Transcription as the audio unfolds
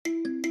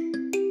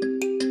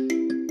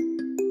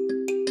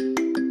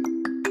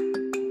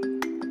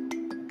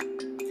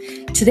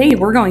Today,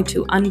 we're going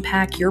to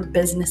unpack your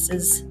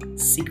business's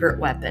secret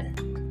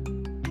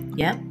weapon.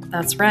 Yep,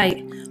 that's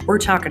right. We're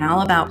talking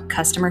all about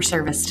customer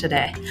service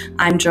today.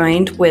 I'm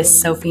joined with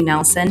Sophie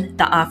Nelson,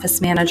 the office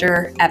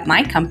manager at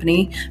my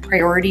company,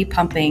 Priority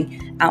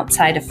Pumping,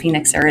 outside of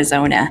Phoenix,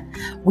 Arizona.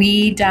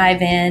 We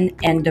dive in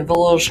and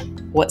divulge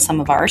what some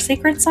of our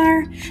secrets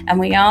are, and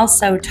we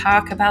also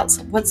talk about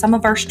what some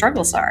of our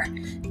struggles are.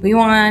 We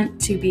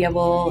want to be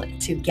able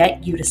to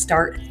get you to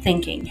start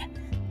thinking,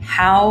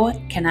 how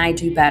can I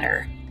do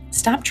better?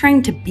 Stop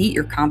trying to beat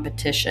your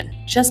competition.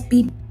 Just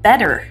be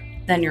better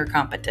than your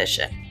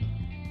competition.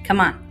 Come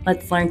on,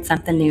 let's learn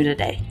something new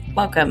today.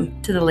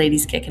 Welcome to the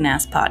Ladies Kickin'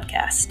 Ass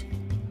podcast.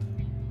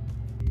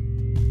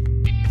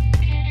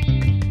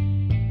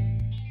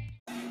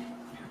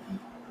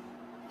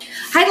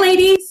 Hi,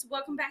 ladies.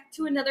 Welcome back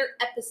to another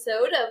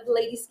episode of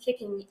Ladies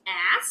Kicking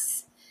Ass.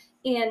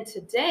 And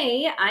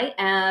today I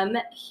am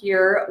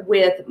here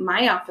with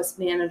my office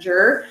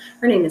manager.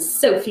 Her name is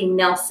Sophie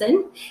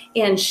Nelson,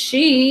 and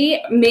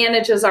she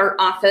manages our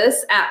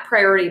office at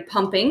Priority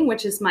Pumping,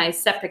 which is my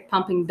septic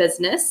pumping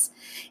business.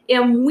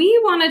 And we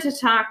wanted to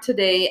talk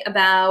today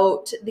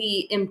about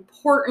the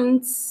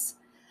importance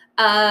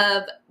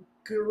of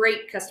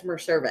great customer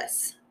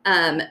service.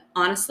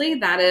 Honestly,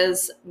 that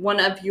is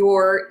one of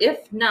your,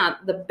 if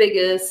not the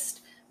biggest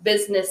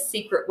business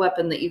secret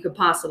weapon that you could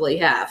possibly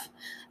have.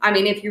 I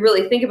mean, if you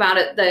really think about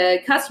it, the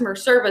customer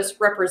service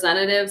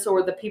representatives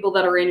or the people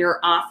that are in your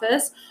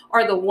office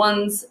are the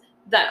ones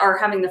that are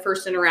having the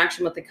first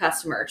interaction with the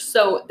customer.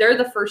 So they're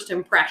the first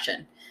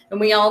impression. And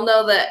we all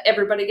know that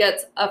everybody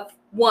gets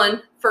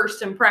one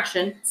first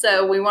impression.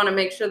 So we want to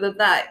make sure that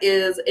that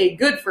is a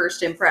good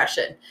first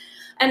impression.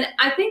 And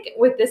I think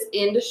with this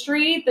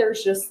industry,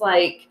 there's just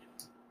like,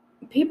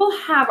 people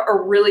have a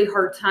really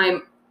hard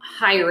time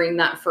hiring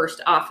that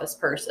first office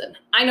person.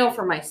 I know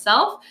for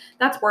myself,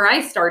 that's where I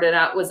started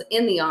out, was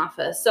in the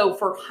office. So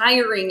for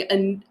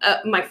hiring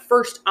my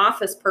first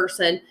office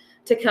person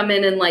to come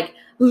in and like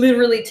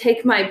literally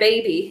take my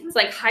baby, it's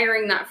like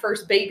hiring that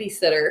first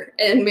babysitter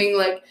and being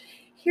like,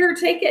 here,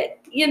 take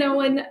it,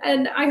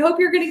 and I hope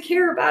you're going to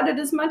care about it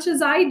as much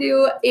as I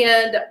do.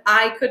 And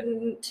I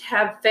couldn't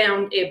have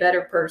found a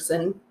better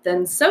person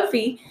than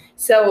Sophie.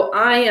 So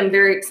I am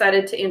very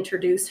excited to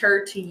introduce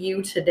her to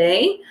you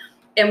today.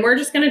 And we're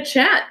just going to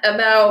chat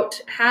about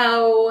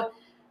how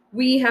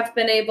we have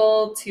been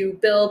able to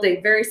build a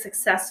very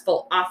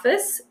successful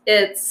office.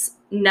 It's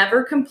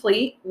never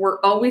complete. We're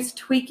always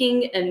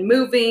tweaking and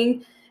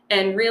moving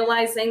and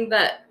realizing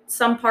that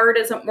some part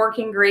isn't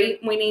working great.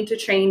 We need to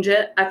change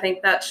it. I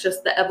think that's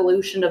just the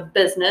evolution of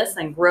business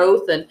and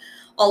growth and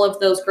all of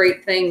those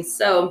great things.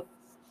 So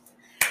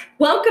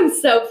welcome,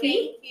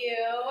 Sophie. Thank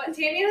you.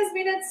 Tanya has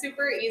made it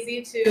super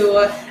easy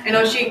I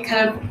know she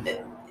kind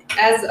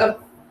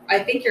of, I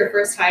think your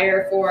first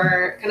hire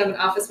for kind of an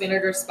office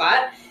manager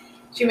spot,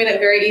 she made it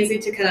very easy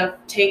to kind of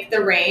take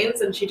the reins,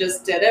 and she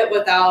just did it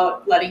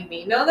without letting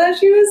me know that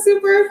she was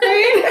super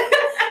afraid.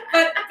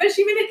 but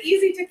she made it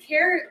easy to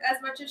care as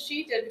much as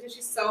she did because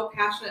she's so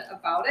passionate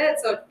about it.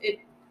 So it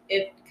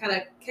kind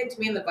of kicked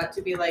me in the butt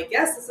to be like,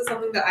 yes, this is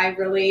something that I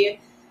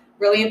really,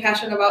 really am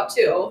passionate about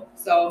too.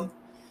 So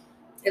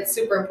it's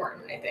super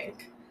important, I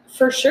think.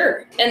 For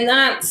sure. And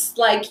that's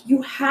like,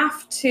 you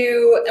have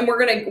to, and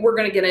we're going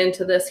to get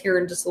into this here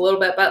in just a little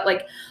bit, but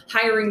like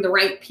hiring the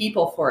right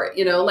people for it,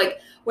 like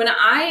when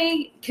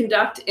I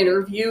conduct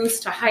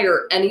interviews to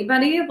hire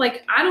anybody,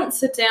 like I don't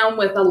sit down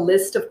with a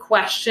list of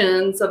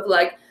questions of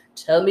like,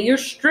 tell me your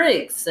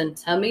strengths and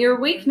tell me your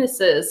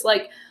weaknesses.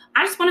 Like,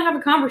 I just want to have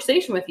a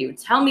conversation with you.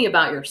 Tell me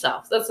about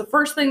yourself. That's the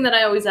first thing that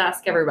I always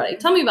ask everybody.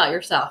 Tell me about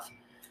yourself.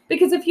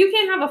 Because if you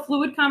can't have a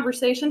fluid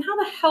conversation, how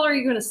the hell are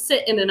you going to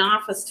sit in an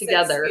office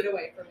together? 6 feet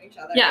away from each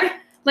other. Yeah.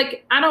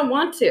 Like, I don't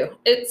want to.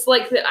 It's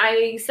like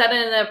I said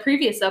in a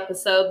previous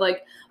episode,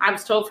 like I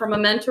was told from a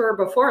mentor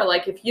before,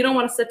 like if you don't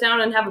want to sit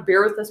down and have a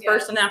beer with this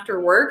person after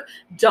work,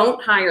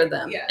 don't hire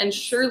them. Yes. And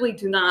surely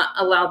do not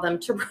allow them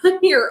to run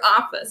your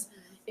office.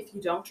 If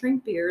you don't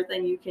drink beer,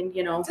 then you can,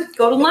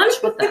 go to lunch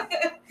with them,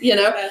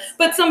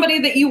 but somebody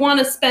that you want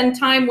to spend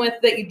time with,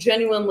 that you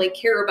genuinely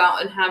care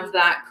about and have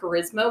that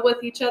charisma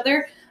with each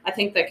other. I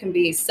think that can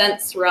be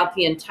sensed throughout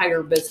the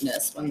entire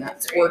business when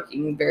that's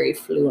working very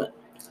fluent.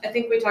 I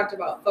think we talked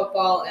about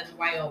football and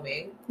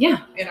Wyoming.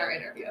 Yeah. In our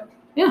interview.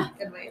 Yeah.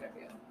 In my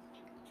interview.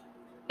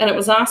 And it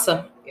was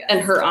awesome. Yes.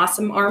 And her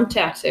awesome arm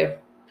tattoo.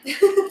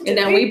 And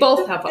now we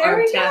both have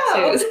arm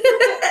tattoos.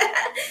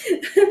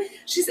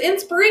 She's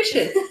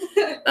inspiration.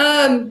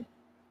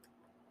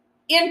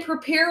 In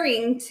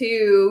preparing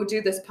to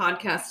do this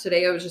podcast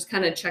today, I was just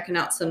kind of checking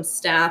out some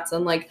stats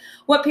on like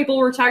what people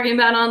were talking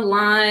about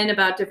online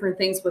about different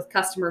things with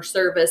customer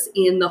service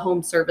in the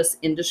home service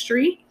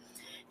industry.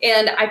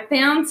 And I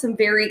found some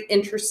very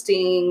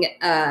interesting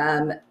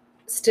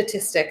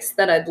statistics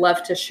that I'd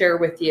love to share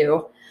with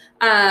you.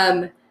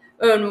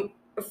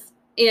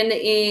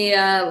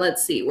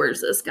 Let's see,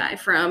 where's this guy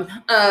from?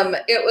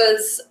 It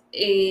was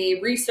a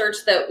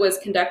research that was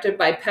conducted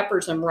by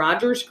Peppers and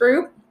Rogers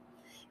Group.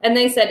 And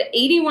they said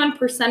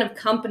 81% of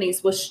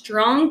companies with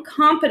strong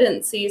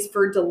competencies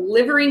for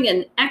delivering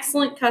an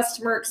excellent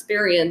customer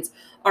experience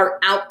are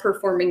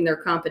outperforming their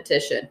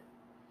competition.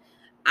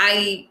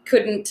 I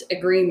couldn't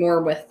agree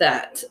more with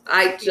that.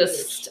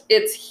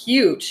 It's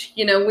huge.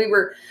 You know, we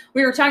were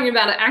talking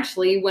about it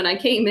actually when I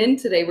came in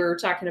today. We were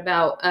talking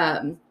about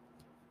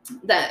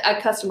that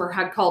a customer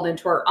had called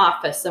into our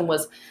office and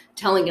was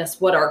telling us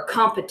what our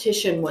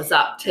competition was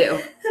up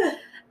to.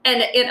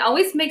 And it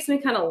always makes me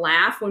kind of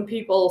laugh when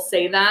people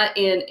say that,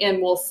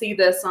 and we'll see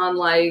this on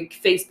like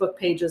Facebook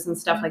pages and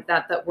stuff like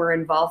that we're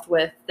involved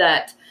with,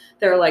 that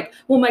they're like,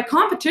 well, my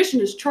competition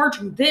is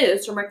charging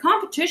this, or my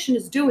competition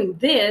is doing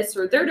this,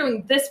 or they're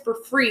doing this for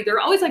free.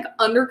 They're always like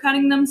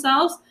undercutting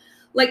themselves.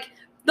 Like,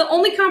 the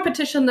only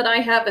competition that I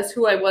have is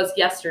who I was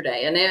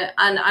yesterday,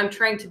 and I'm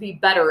trying to be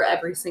better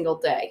every single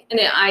day. And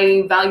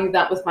I value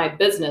that with my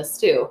business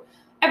too.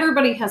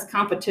 Everybody has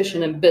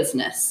competition in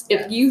business.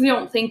 Yes. If you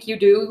don't think you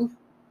do,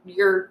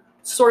 you're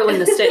sorely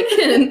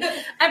mistaken.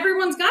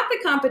 Everyone's got the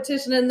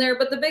competition in there,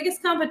 but the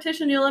biggest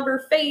competition you'll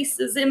ever face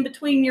is in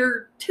between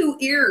your two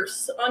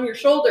ears on your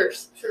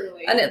shoulders.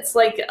 Truly. And it's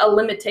like a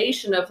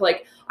limitation of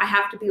like, I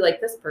have to be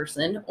like this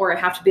person, or I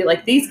have to be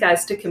like these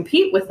guys to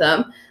compete with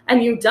them.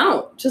 And you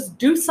don't. Just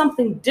do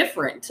something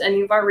different, and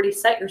you've already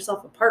set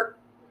yourself apart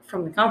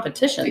from the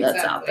competition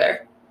that's out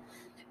there.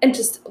 And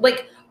just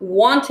like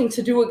wanting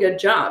to do a good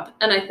job.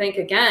 And I think,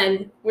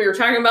 again, we were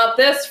talking about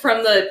this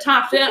from the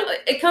top down.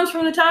 It comes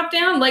from the top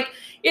down. Like,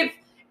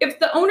 if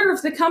the owner of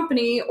the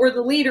company or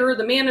the leader or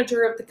the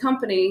manager of the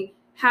company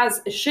has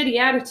a shitty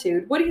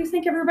attitude, what do you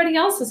think everybody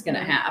else is going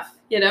to have?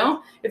 You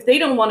know, if they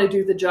don't want to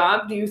do the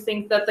job, do you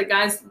think that the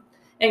guys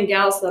and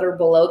gals that are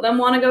below them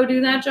want to go do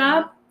that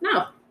job?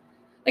 No.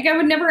 Like, I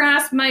would never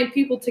ask my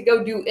people to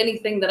go do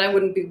anything that I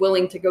wouldn't be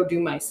willing to go do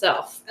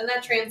myself. And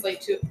that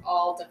translates to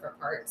all different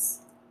parts.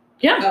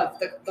 Yeah. Of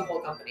the whole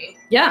company.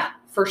 Yeah,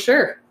 for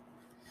sure.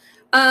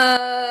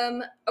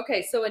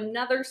 Okay, so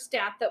another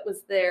stat that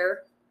was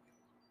there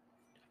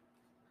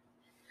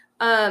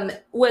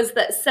was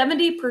that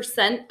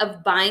 70%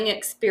 of buying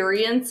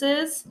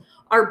experiences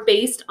are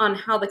based on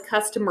how the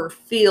customer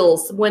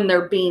feels when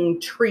they're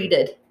being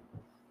treated.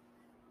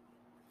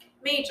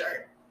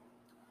 Major.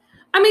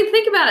 I mean,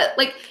 think about it.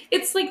 Like,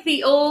 it's like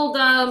the old,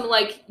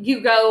 like, you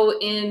go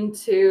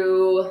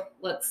into,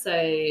 let's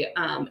say,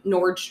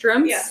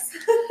 Nordstrom's. Yes.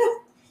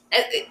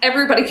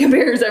 Everybody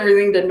compares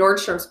everything to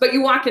Nordstrom's, but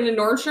you walk into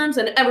Nordstrom's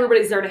and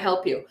everybody's there to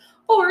help you.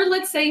 Or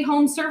let's say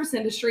home service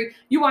industry,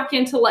 you walk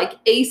into like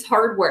Ace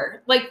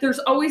Hardware. Like, there's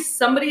always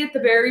somebody at the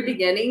very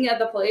beginning of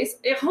the place.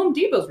 Home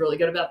Depot's really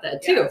good about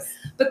that too. Yes.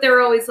 But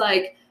they're always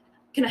like,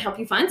 can I help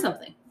you find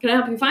something? Can I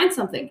help you find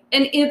something?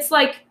 And it's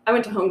like, I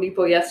went to Home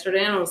Depot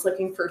yesterday and I was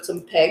looking for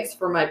some pegs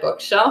for my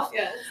bookshelf.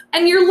 Yes.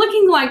 And you're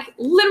looking like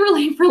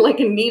literally for like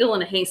a needle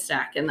in a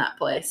haystack in that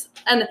place.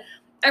 And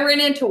I ran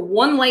into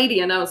one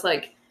lady and I was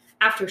like,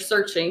 after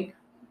searching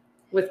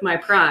with my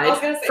pride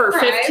for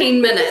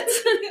 15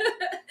 minutes,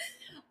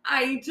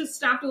 I just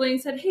stopped a lady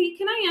and said, hey,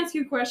 can I ask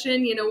you a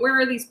question? You know, where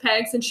are these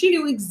pegs? And she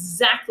knew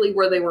exactly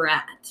where they were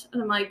at.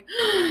 And I'm like,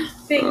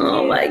 Thank you.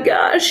 Oh my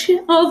gosh.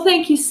 Oh,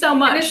 thank you so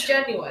much. And it's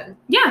genuine.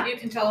 Yeah. You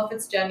can tell if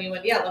it's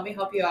genuine. Yeah, let me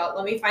help you out.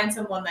 Let me find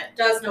someone that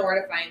does know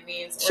where to find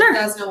these, or Sure.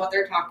 does know what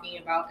they're talking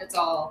about. It's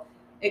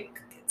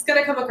going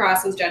to come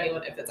across as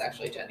genuine if it's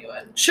actually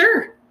genuine.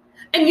 Sure.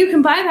 And you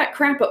can buy that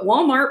crap at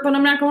Walmart, but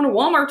I'm not going to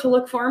Walmart to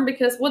look for them,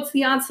 because what's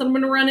the odds that I'm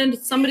going to run into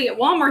somebody at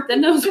Walmart that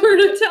knows where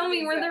to tell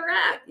me where they're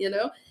at, you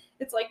know?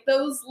 It's like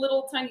those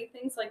little tiny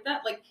things like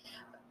that. Like,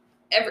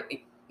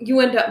 you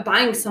end up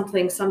buying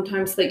something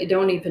sometimes that you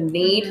don't even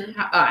need.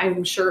 Mm-hmm.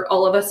 I'm sure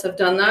all of us have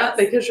done that,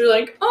 yes. Because you're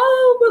like,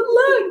 oh, but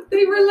look,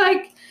 they were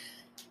like,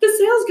 the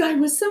sales guy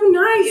was so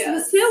nice. Yes. And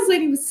the sales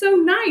lady was so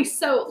nice.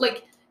 So,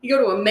 like, you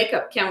go to a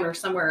makeup counter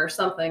somewhere or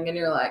something, and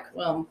you're like,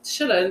 well,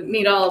 should I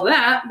need all of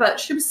that? But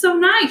she was so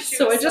nice,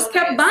 so I just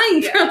kept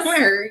buying from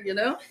her, you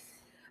know?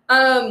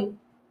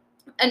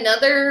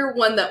 Another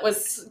one that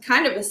was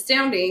kind of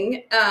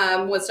astounding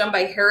was done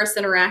by Harris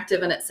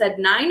Interactive, and it said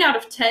 9 out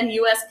of 10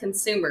 U.S.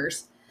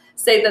 consumers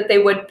say that they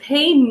would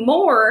pay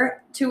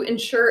more to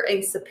ensure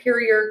a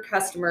superior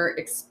customer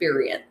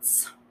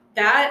experience.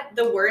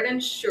 The word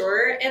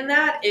ensure in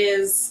that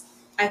is,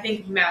 I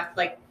think,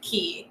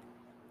 key.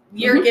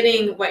 You're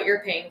getting what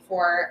you're paying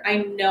for. I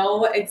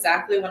know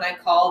exactly when I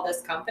call this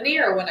company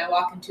or when I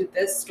walk into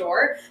this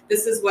store,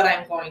 this is what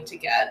I'm going to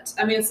get.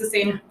 I mean, it's the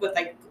same with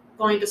like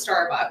going to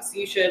Starbucks.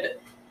 You should,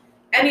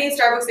 any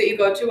Starbucks that you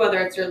go to, whether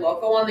it's your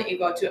local one that you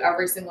go to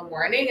every single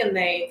morning, and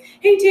they,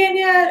 hey,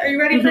 Tanya, are you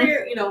ready for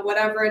your,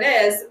 whatever it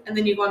is? And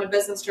then you go on a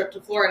business trip to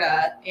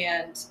Florida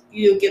and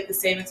you get the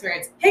same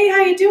experience. Hey,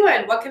 how you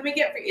doing? What can we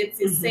get for you? It's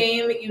the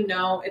same,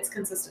 it's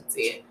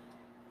consistency.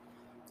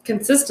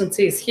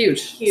 Consistency is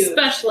huge,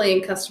 especially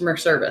in customer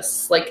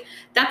service. Like,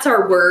 that's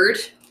our word.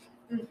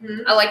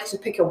 I like to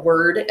pick a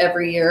word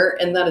every year,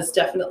 and that is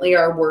definitely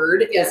our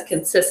word, is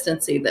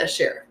consistency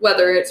this year.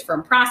 Whether it's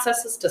from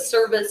processes to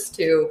service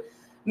to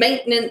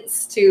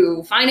maintenance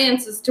to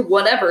finances to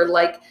whatever,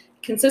 like,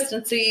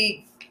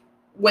 consistency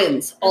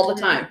wins all the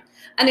Mhm. time.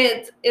 And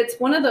it's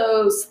one of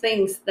those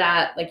things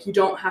that like you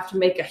don't have to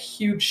make a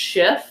huge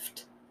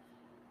shift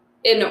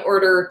in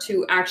order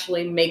to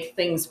actually make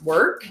things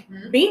work.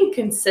 Mhm. Being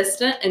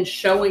consistent and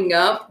showing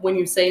up when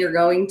you say you're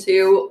going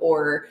to,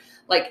 or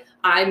like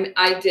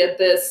I did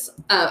this.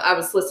 I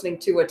was listening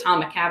to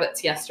Atomic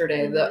Habits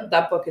yesterday.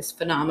 That book is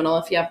phenomenal.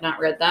 If you have not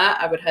read that,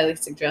 I would highly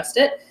suggest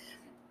it.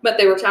 But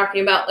they were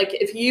talking about like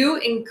if you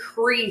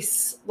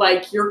increase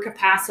like your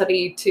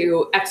capacity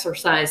to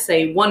exercise,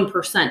 say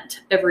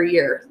 1% every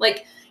year,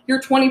 like you're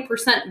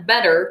 20%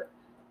 better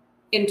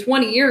in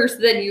 20 years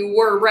than you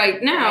were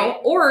right now,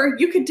 Right. or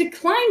you could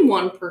decline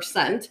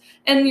 1%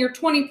 and you're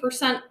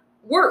 20%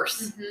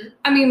 worse. Mhm.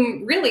 I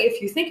mean, really,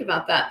 if you think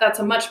about that, that's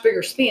a much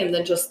bigger span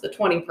than just the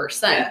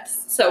 20%.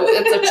 Yes. So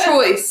it's a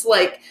choice.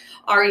 Like,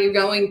 are you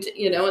going to,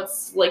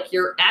 it's like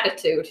your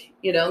attitude,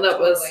 that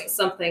was Totally.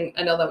 something,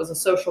 I know that was a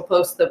social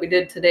post that we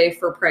did today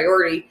for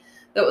Priority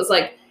that was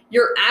like,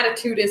 your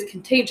attitude is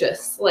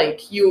contagious.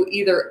 Like you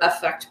either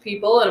affect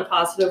people in a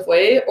positive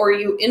way or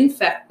you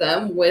infect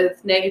them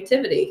with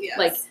negativity. Yes.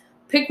 Like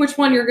pick which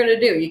one you're going to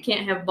do. You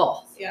can't have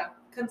both. Yeah.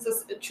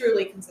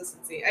 Truly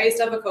consistency. I used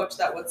to have a coach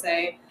that would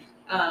say,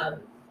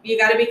 you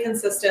got to be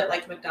consistent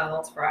like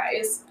McDonald's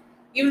fries.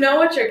 You know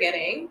what you're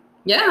getting.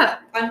 Yeah.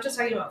 I'm just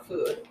talking about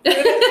food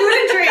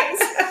and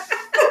drinks.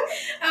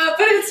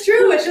 But it's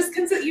true. It's just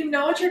you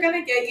know what you're going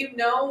to get. You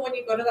know when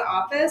you go to the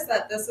office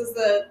that this is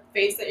the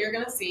face that you're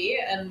going to see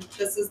and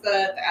this is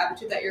the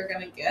attitude that you're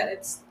going to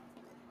get.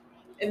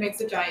 It makes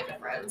a giant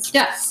difference.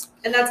 Yes.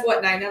 And that's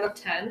what, 9 out of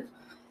 10?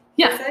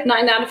 Yeah,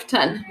 9 out of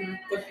 10. Mm-hmm.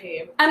 Good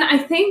pay. And I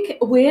think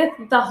with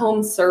the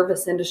home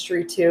service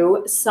industry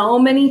too, so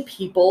many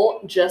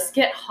people just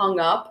get hung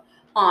up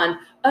on,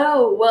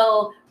 oh,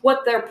 well,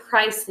 what their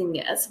pricing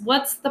is.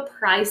 What's the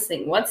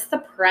pricing? What's the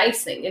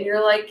pricing? And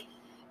you're like,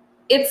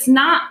 it's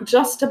not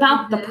just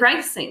about the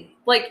pricing.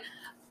 Like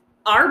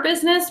our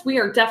business, we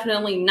are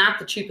definitely not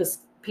the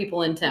cheapest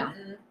people in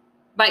town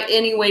by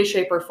any way,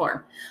 shape, or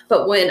form.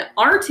 But when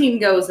our team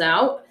goes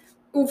out,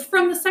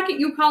 from the second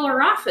you call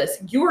our office,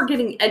 you're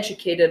getting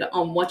educated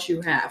on what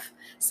you have.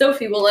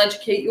 Sophie will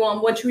educate you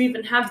on what you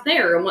even have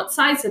there and what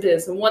size it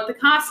is and what the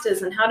cost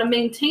is and how to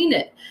maintain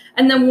it.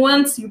 And then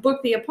once you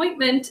book the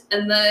appointment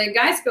and the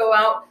guys go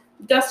out,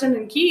 Dustin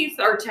and Keith,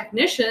 our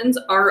technicians,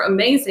 are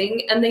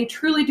amazing and they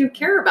truly do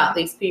care about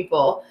these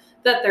people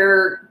that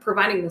they're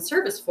providing the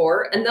service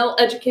for, and they'll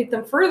educate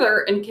them further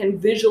and can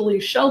visually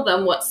show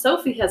them what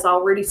Sophie has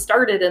already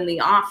started in the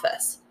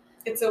office.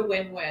 It's a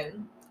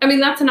win-win. I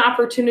mean, that's an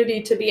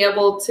opportunity to be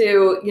able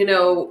to,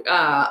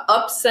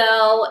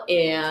 upsell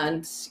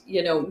and,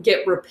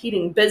 get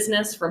repeating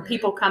business from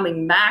people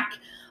coming back.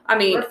 I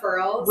mean,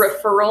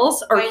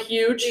 referrals are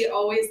huge. We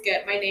always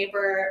get my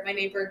neighbor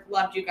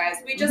loved you guys.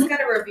 We just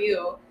got a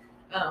review.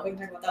 We can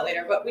talk about that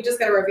later, but we just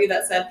got a review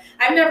that said,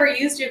 I've never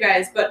used you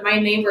guys, but my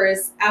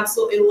neighbors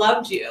absolutely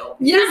loved you.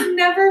 Yeah.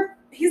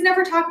 He's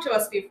never talked to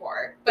us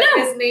before, but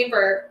his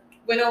neighbor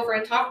went over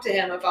and talked to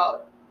him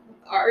about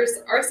our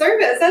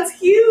service. That's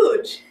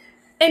huge.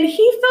 And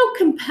he felt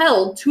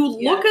compelled to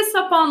look us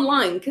up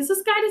online because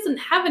this guy doesn't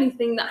have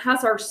anything that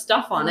has our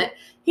stuff on it.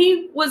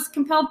 He was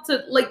compelled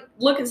to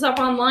look us up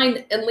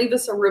online and leave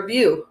us a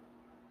review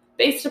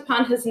based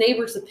upon his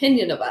neighbor's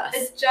opinion of us.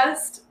 It's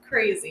just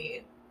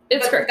crazy.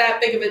 It's but that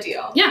big of a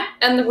deal. Yeah,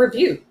 and the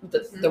review,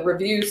 the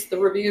reviews, the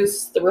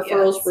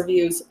referrals,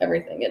 reviews,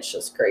 everything. It's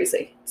just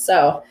crazy.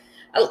 So,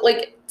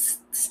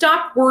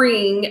 stop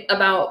worrying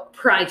about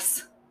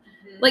price.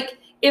 Like,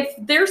 if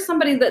there's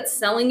somebody that's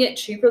selling it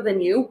cheaper than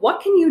you,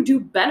 what can you do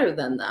better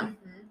than them?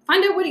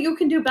 Find out what you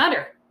can do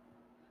better.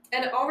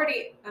 And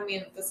already, I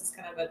mean, this is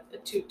kind of a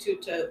toot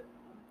to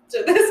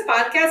this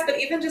podcast, but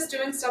even just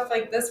doing stuff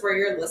like this where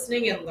you're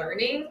listening and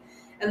learning,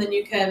 and then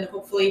you can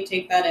hopefully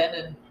take that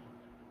in, and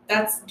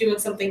that's doing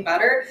something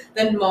better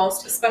than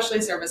most,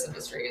 especially service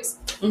industries.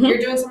 You're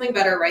doing something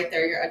better right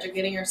there. You're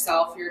educating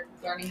yourself. You're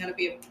learning how to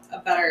be a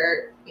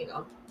better,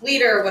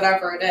 leader,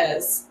 whatever it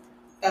is.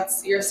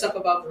 That's you're a step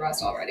above the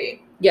rest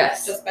already.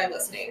 Yes. Just by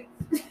listening.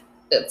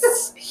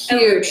 It's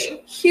huge.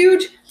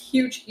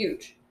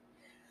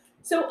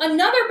 So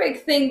another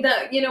big thing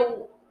that,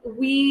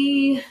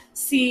 we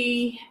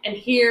see and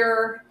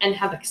hear and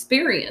have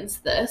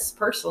experienced this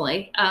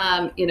personally.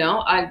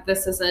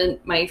 This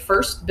isn't my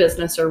first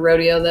business or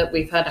rodeo that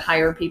we've had to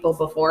hire people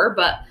before,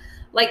 but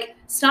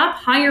stop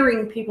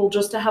hiring people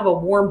just to have a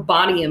warm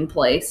body in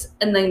place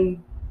and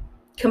then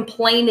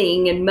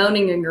complaining and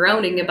moaning and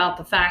groaning about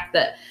the fact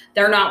that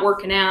they're not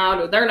working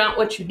out or they're not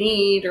what you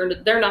need or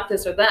they're not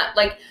this or that.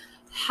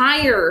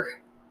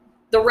 Hire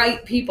the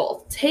right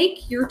people.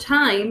 Take your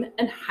time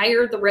and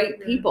hire the right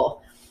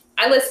people.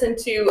 I listen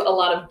to a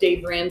lot of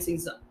Dave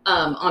Ramsey's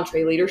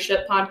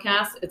EntreLeadership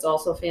podcast. It's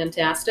also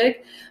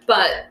fantastic,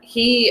 but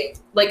they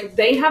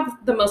have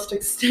the most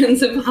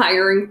extensive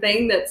hiring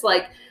thing that's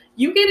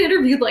you get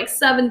interviewed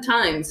 7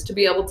 times to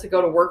be able to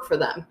go to work for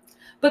them.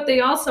 But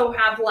they also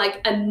have a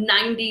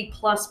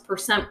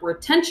 90+%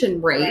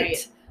 retention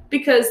rate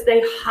because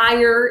they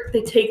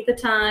take the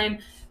time.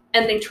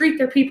 and they treat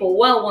their people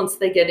well once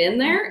they get in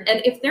there.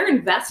 And if they're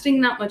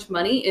investing that much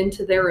money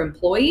into their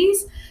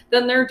employees,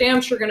 then they're damn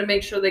sure going to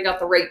make sure they got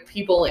the right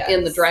people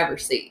in the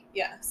driver's seat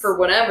for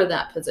whatever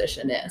that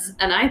position is.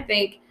 And I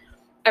think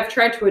I've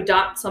tried to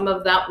adopt some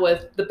of that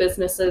with the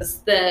businesses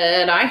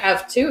that I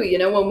have too. You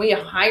know, when we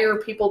hire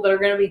people that are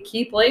going to be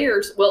key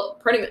players, well,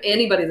 pretty much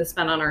anybody that's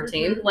been on our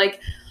team, like,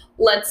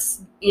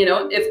 let's, you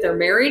know, if they're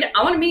married,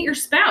 I want to meet your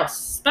spouse,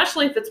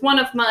 especially if it's one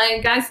of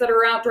my guys that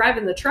are out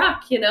driving the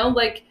truck, you know,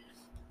 like,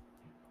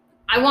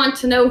 I want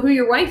to know who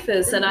your wife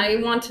is, and I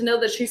want to know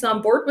that she's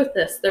on board with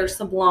this. There's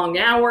some long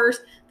hours.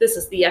 This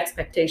is the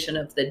expectation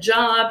of the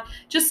job,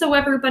 just so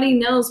everybody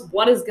knows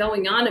what is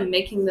going on and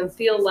making them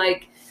feel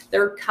like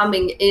they're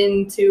coming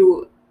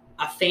into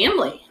a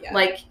family.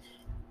 Like,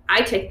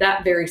 I take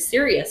that very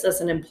serious as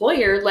an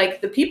employer.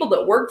 Like, the people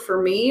that work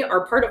for me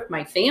are part of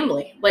my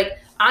family. Like,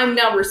 I'm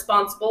now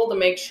responsible to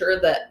make sure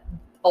that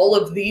all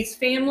of these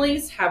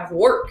families have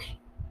work,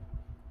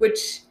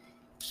 which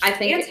I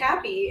think it's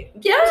happy.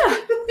 Yeah,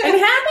 and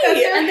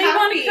happy, and they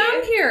want to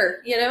come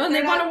here, you know, and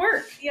they want to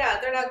work. Yeah,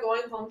 they're not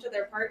going home to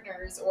their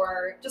partners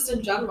or just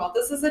in general.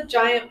 This is a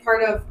giant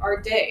part of our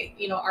day.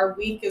 You know, our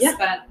week is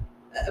spent,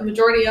 a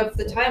majority of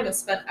the time is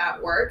spent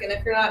at work. And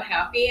if you're not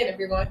happy, and if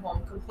you're going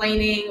home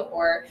complaining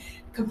or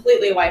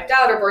completely wiped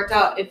out or burnt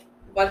out,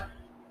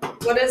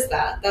 what is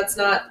that? That's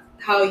not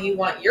how you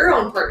want your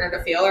own partner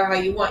to feel or how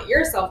you want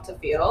yourself to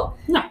feel.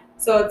 No.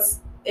 So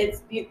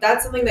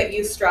that's something that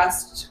you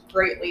stressed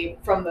greatly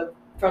from the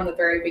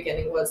very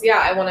beginning was,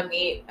 I want to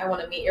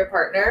meet your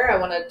partner. I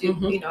want to do,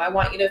 you know, I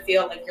want you to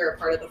feel like you're a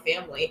part of the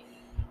family.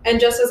 And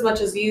just as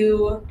much as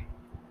you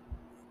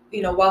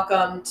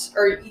welcomed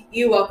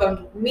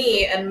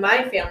me and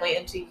my family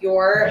into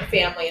your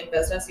family and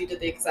business, you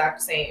did the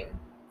exact same.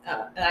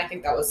 And I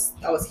think that was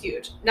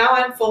huge. Now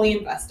I'm fully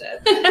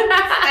invested.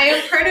 I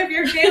am part of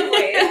your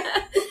family,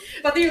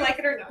 whether you like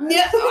it or not.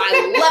 Yeah,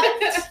 I love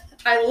it.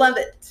 I love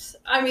it.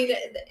 I mean,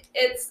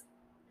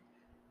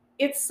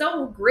 it's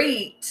so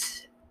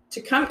great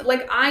to come.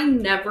 Like, I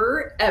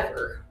never,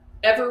 ever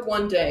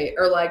one day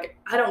are like,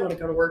 I don't want to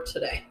go to work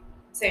today.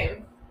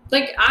 Same.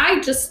 Like,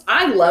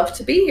 I love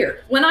to be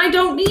here. When I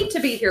don't need to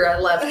be here, I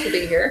love to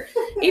be here.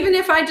 Even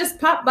if I just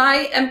pop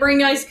by and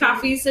bring iced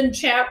coffees and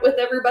chat with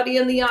everybody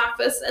in the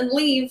office and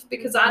leave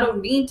because I don't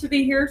need to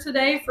be here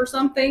today for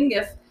something.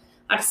 If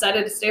I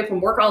decided to stay up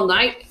and work all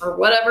night or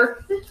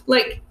whatever,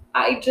 like,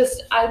 I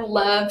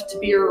love to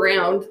be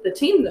around the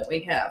team that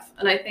we have.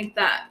 And I think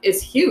that is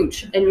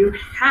huge. And you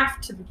have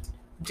to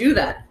do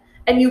that.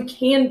 And you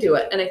can do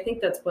it. And I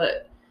think that's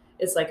what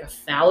is like a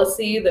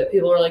fallacy that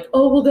people are like,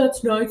 oh, well,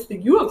 that's nice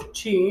that you have a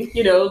team.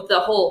 You know, the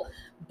whole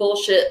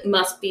bullshit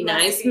must be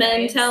nice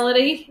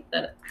mentality.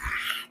 That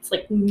it's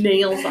like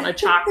nails on a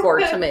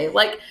chalkboard to me.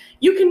 Like,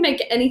 you can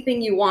make anything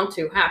you want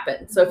to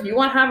happen. So if you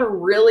want to have a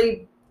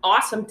really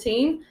awesome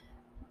team,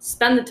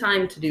 spend the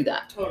time to do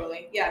that.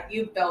 Totally. Yeah.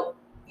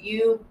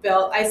 You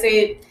built, I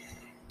say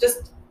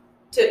just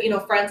to, you know,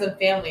 friends and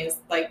families,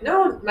 like,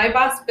 no, my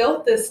boss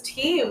built this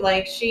team.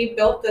 Like, she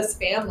built this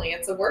family.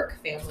 It's a work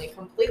family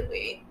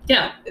completely.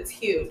 Yeah. It's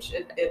huge.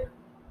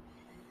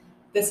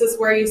 This is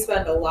where you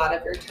spend a lot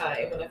of your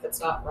time. And if it's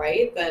not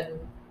right, then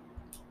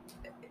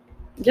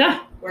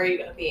where are you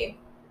going to be?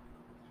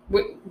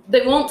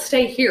 They won't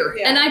stay here.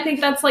 Yeah. And I think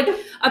that's like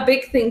a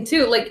big thing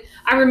too. Like,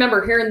 I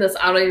remember hearing this,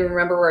 I don't even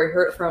remember where I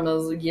heard it from, it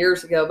was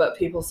years ago, but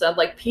people said,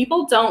 like,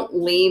 people don't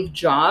leave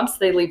jobs,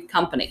 they leave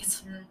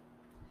companies. Mm-hmm.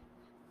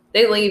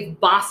 They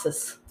leave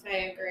bosses.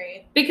 I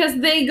agree. Because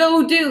they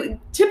go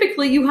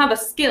typically you have a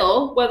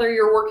skill, whether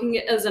you're working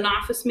as an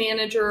office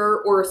manager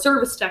or a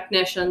service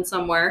technician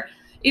somewhere,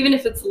 even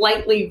if it's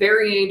lightly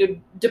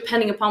varied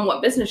depending upon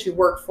what business you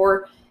work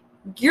for,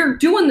 you're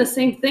doing the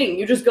same thing.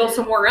 You just go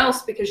somewhere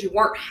else because you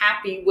weren't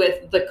happy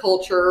with the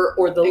culture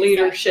or the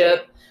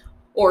leadership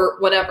or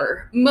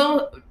whatever.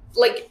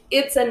 Like,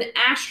 it's an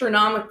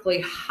astronomically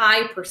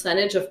high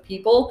percentage of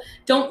people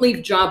don't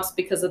leave jobs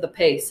because of the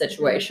pay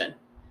situation.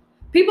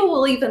 Mm-hmm. People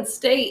will even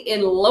stay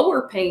in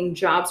lower paying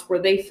jobs where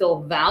they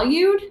feel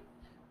valued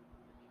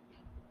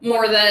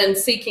more than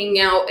seeking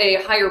out a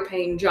higher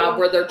paying job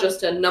where they're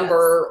just a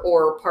number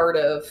or part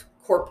of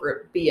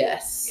corporate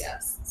BS.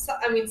 Yes. So,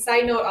 I mean,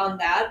 side note on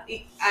that,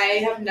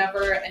 I have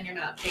never, and you're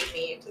not paying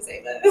me to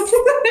say this,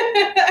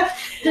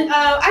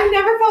 I've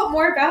never felt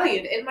more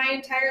valued in my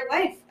entire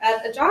life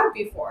at a job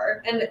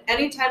before. And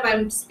anytime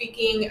I'm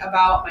speaking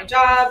about my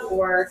job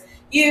or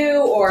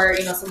you or,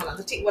 you know, someone on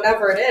the team,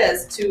 whatever it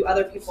is, to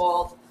other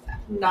people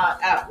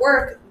not at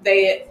work,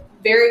 they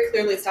very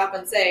clearly stop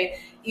and say,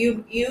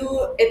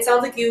 it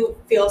sounds like you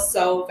feel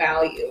so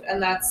valued.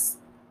 And that's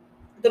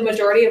the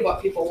majority of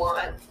what people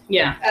want.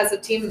 Yeah. As a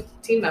team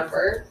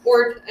member,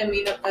 or I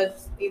mean,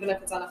 even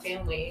if it's on a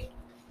family.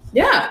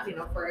 Yeah. You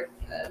know, for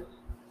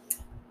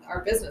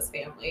our business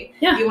family.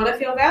 Yeah. You want to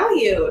feel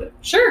valued.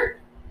 Sure.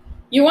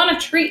 You want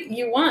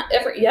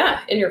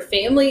in your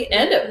family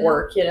and at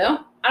work. You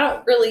know, I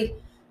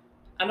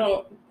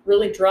don't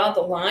really draw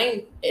the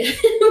line in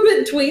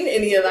between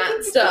any of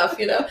that stuff.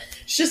 You know,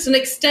 it's just an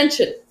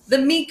extension. The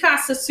mi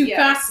casa, su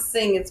casa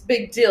thing is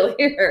big deal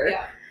here.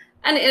 Yeah.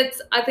 And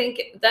I think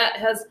that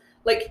has,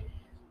 like,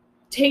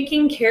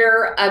 taking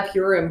care of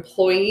your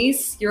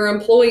employees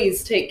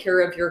take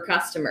care of your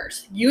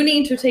customers. You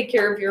need to take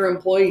care of your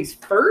employees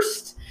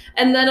first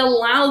and then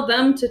allow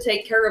them to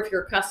take care of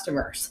your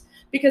customers.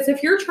 Because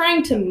if you're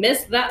trying to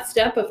miss that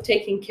step of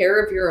taking care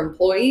of your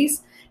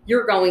employees,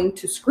 you're going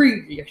to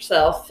screw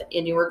yourself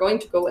and you are going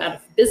to go out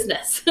of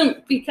business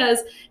because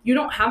you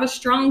don't have a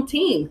strong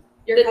team.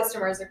 Your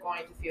customers are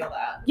going to feel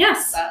that.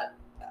 Yes.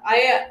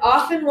 I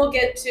often will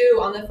get to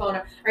on the phone,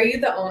 are you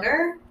the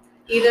owner?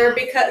 Either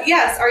because,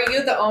 yes, are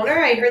you the owner?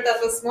 I heard that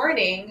this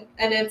morning.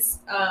 And it's,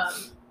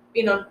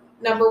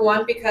 number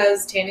one,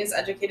 because Tanya's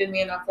educated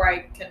me enough where I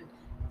can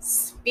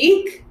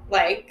speak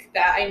like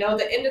that. I know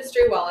the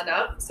industry well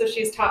enough. So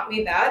she's taught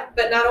me that.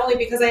 But not only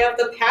because I have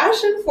the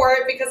passion for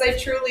it, because I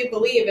truly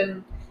believe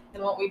in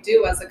what we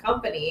do as a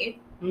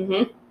company.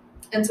 Mm-hmm.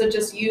 And so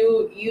just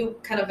you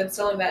kind of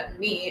instilling that in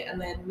me, and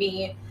then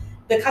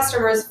the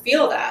customers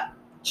feel that.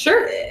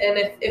 Sure.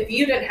 And if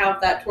you didn't have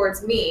that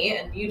towards me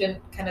and you didn't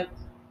kind of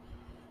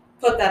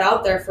put that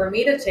out there for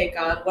me to take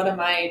on, what am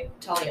I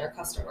telling our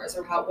customers,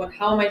 or how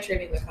am I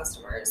treating the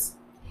customers?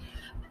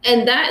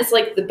 And that is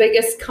like the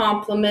biggest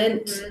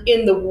compliment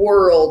in the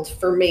world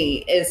for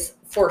me, is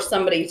for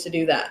somebody to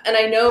do that. And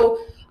I know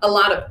a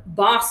lot of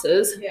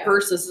bosses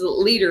versus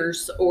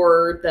leaders,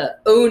 or the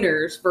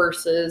owners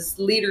versus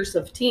leaders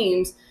of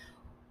teams,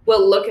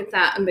 will look at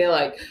that and be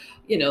like,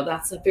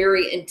 that's a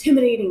very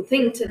intimidating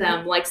thing to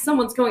them. Like,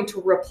 someone's going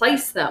to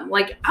replace them.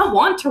 Like, I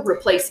want to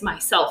replace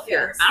myself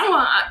here. I don't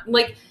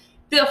want,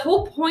 the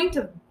whole point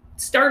of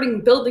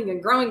starting, building,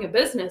 and growing a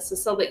business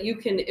is so that you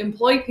can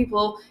employ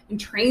people and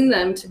train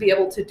them to be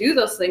able to do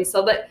those things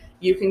so that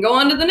you can go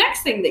on to the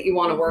next thing that you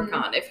want to work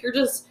on. If you're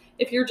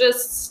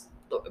just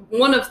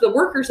one of the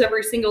workers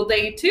every single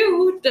day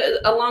too,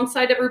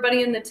 alongside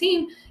everybody in the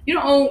team, you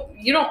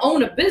don't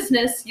own a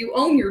business, you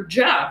own your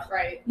job.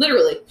 Right.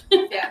 Literally.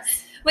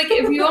 Yes. Like,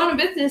 if you own a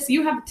business,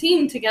 you have a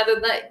team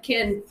together that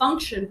can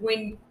function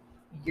when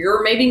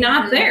you're maybe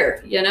not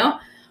there,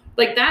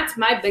 Like, that's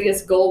my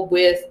biggest goal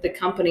with the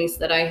companies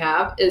that I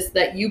have, is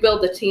that you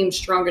build a team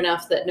strong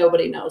enough that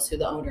nobody knows who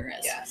the owner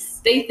is.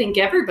 Yes. They think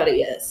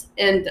everybody is.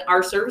 And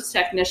our service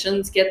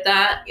technicians get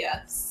that.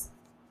 Yes.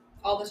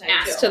 All the time.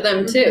 Asked to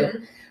them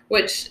too,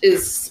 which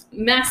is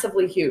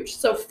massively huge.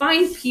 So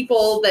find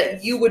people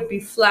that you would be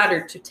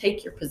flattered to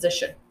take your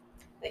position.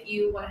 That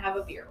you want to have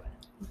a beer with.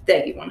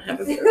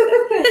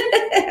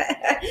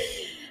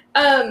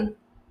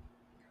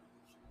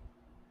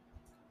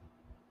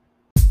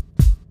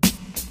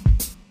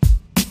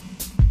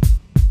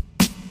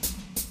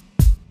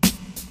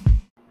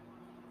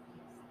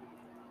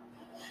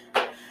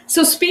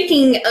 So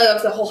speaking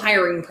of the whole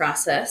hiring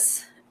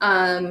process,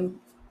 I'm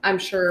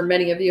sure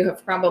many of you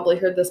have probably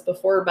heard this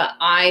before, but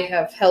I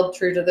have held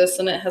true to this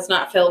and it has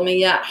not failed me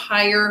yet.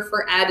 Hire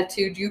for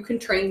attitude. You can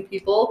train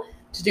people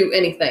to do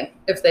anything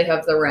if they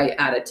have the right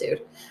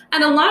attitude.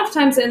 And a lot of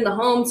times in the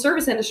home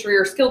service industry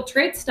or skilled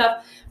trade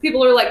stuff,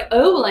 people are like,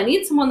 oh, well, I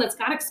need someone that's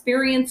got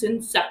experience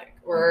in septic,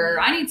 or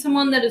I need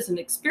someone that is an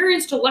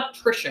experienced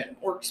electrician,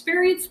 or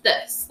experienced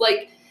this.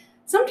 Like,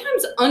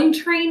 sometimes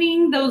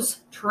untraining those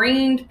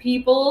trained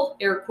people,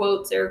 air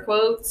quotes,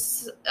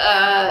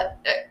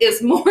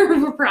 is more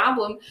of a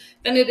problem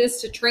than it is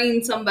to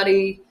train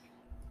somebody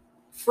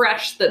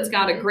fresh that's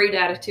got a great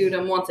attitude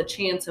and wants a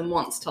chance and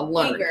wants to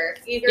learn.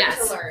 Eager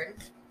to learn.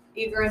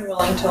 Eager and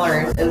willing to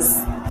learn is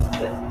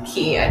the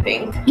key, I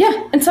think.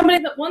 Yeah, and somebody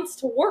that wants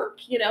to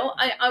work.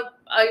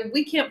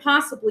 We can't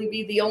possibly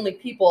be the only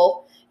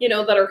people,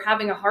 that are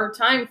having a hard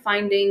time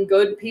finding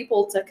good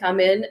people to come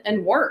in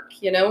and work.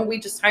 We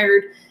just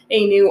hired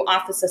a new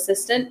office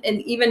assistant,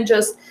 and even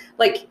just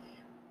like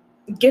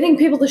getting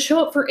people to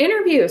show up for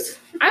interviews.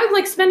 I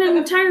would spend an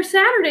entire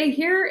Saturday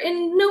here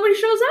and nobody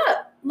shows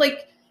up.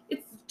 Like,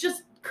 it's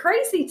just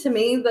crazy to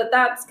me that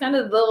that's kind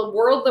of the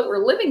world that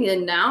we're living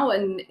in now.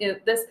 And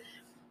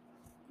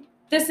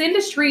this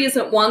industry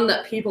isn't one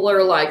that people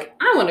are like,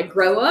 I want to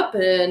grow up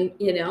and,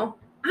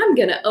 I'm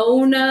going to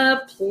own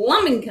a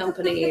plumbing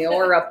company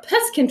or a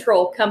pest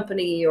control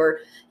company, or,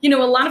 a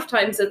lot of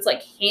times it's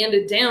like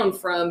handed down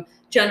from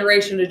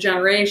generation to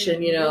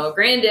generation.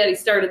 Granddaddy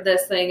started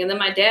this thing and then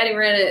my daddy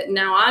ran it and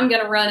now I'm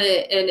going to run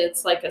it. And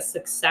it's like a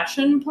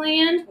succession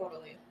plan.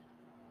 Totally.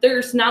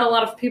 There's not a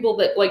lot of people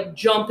that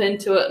jump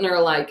into it and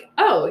are like,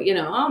 oh,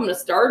 I'm going to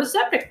start a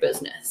septic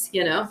business,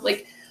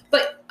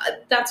 but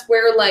that's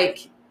where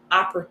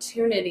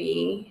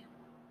opportunity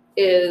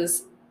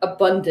is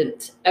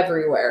abundant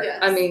everywhere. Yes.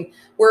 I mean,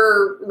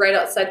 we're right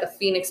outside the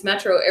Phoenix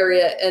metro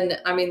area, and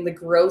I mean, the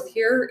growth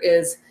here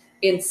is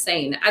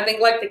insane. I think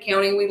the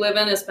county we live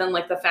in has been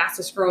the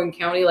fastest growing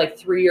county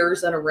 3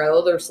 years in a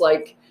row. There's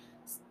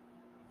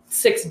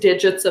 6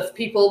 digits of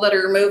people that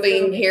are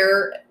moving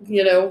here,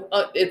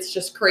 it's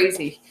just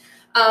crazy.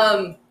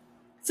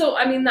 So,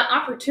 I mean, the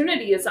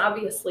opportunity is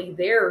obviously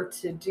there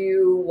to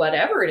do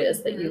whatever it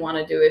is that you want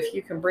to do if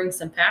you can bring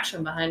some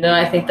passion behind it. And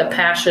I think the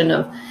passion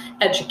of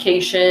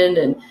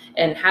education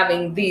and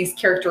having these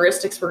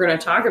characteristics we're going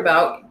to talk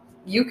about,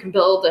 you can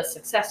build a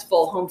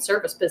successful home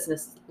service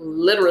business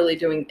literally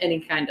doing any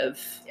kind of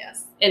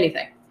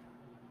anything.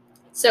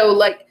 So,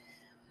 like,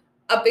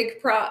 a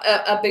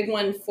big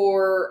one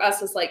for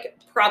us is like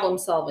problem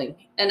solving.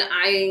 And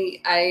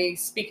I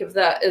speak of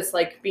that as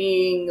like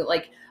being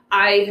like,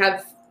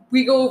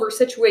 we go over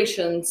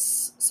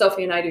situations,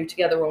 Sophie and I do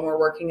together when we're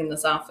working in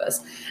this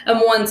office. And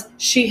once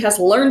she has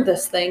learned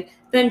this thing,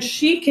 then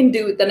she can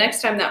do the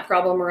next time that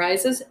problem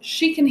arises,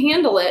 she can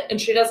handle it and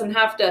she doesn't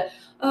have to,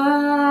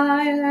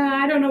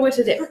 I don't know what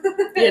to do,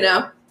 you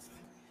know?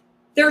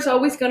 There's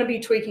always going to be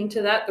tweaking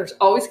to that. There's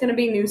always going to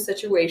be new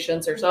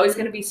situations. There's always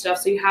going to be stuff.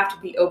 So you have to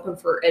be open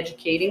for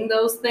educating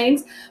those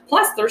things.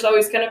 Plus, there's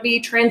always going to be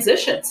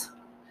transitions.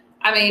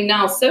 I mean,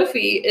 now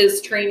Sophie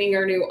is training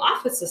our new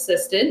office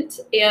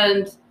assistant,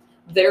 and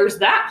there's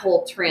that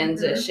whole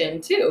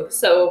transition too.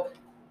 So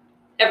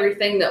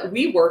everything that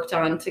we worked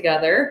on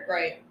together,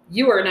 right,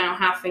 you are now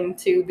having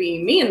to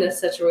be me in this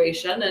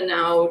situation and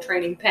now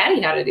training Patty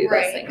how to do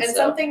those things. And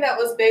something that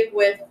was big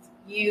with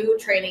you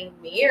training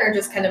me or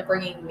just kind of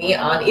bringing me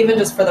on, even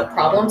just for the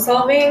problem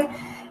solving,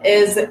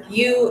 is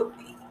you've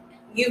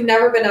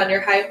never been on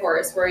your high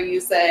horse where you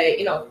say,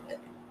 you know,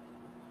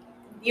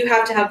 you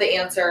have to have the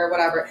answer or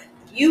whatever.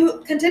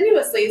 You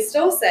continuously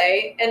still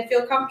say and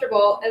feel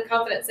comfortable and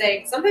confident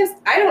saying, sometimes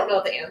I don't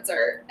know the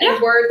answer.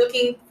 And we're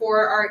looking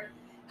for our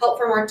help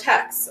from our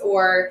techs,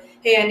 or,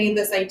 hey, I need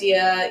this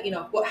idea, you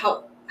know,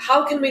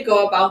 how can we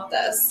go about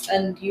this?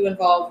 And you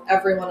involve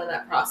everyone in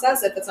that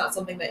process if it's not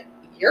something that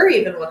you're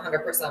even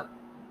 100%.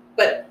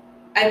 But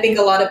I think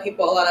a lot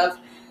of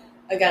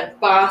again,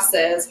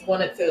 bosses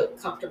wouldn't feel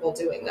comfortable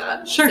doing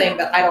that. Sure. Saying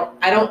that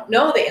I don't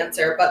know the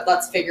answer, but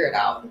let's figure it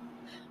out.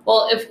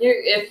 Well,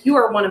 if you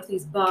are one of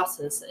these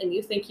bosses and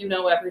you think you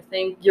know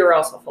everything, you're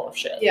also full of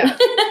shit. Yeah.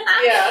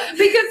 Yeah.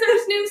 Because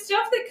there's new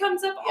stuff that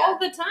comes up all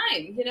the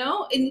time, you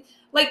know? And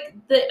like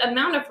the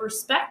amount of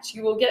respect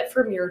you will get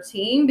from your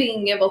team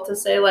being able to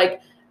say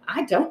like,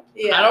 I don't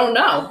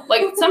know.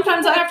 Like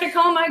sometimes I have to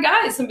call my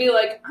guys and be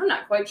like, I'm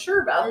not quite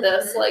sure about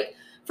this. Like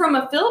from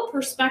a Phil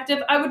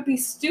perspective, I would be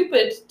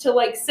stupid to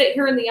like sit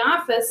here in the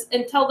office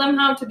and tell them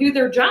how to do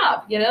their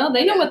job. You know,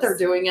 they know what they're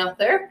doing out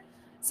there.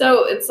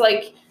 So it's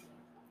like,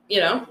 you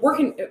know,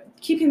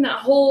 keeping that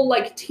whole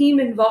like team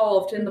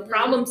involved in the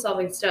problem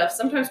solving stuff.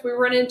 Sometimes we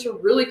run into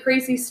really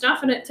crazy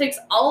stuff and it takes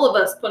all of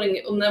us putting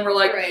it, and then we're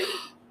like,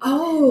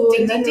 oh,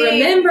 and then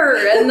remember,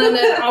 and then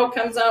it all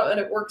comes out and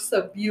it works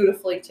so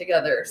beautifully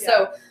together. Yeah.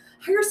 So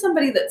hire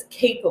somebody that's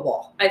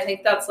capable. I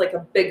think that's like a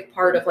big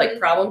part of like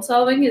problem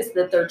solving, is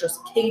that they're just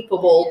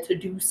capable to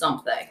do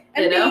something.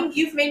 And you know?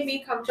 You've made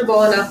me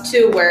comfortable enough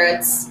too, where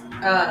it's,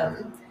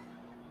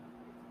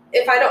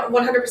 if I don't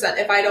 100%,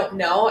 if I don't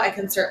know, I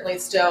can certainly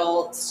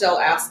still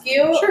ask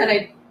you. Sure. And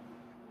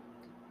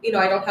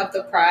I don't have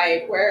the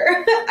pride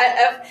where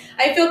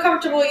I feel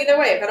comfortable either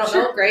way. If I don't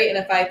know, great. And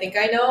if I think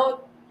I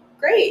know,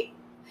 great.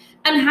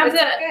 And have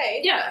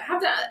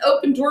that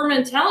open door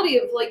mentality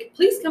of like,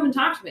 please come and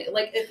talk to me.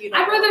 Like,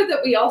 I'd rather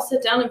that we all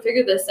sit down and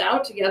figure this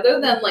out together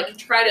than like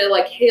try to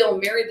like Hail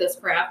Mary this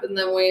crap and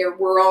then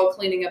we're all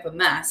cleaning up a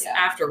mess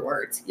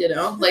afterwards, you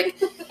know? Like,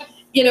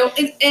 you know,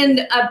 and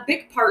a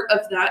big part of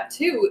that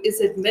too is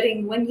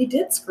admitting when you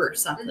did screw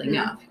something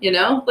up, you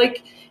know?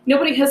 Like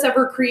nobody has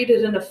ever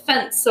created an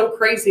offense so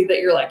crazy that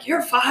you're like,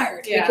 you're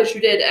fired because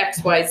you did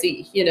X, Y,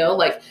 Z, you know?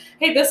 Like,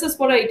 hey, this is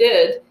what I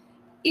did.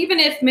 Even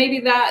if maybe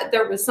that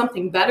there was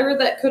something better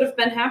that could have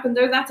been happened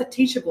there, that's a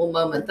teachable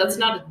moment. That's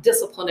not a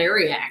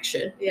disciplinary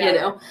action, you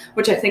know,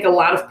 which I think a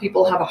lot of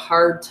people have a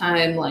hard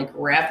time like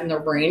wrapping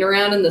their brain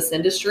around in this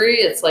industry.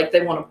 It's like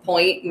they want to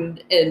point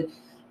and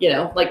you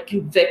know, like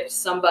convict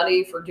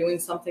somebody for doing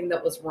something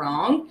that was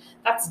wrong.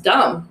 That's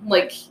dumb.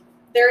 Like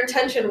their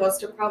intention was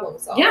to problem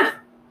solve. Yeah.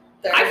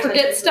 I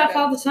forget stuff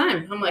all the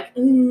time. I'm like,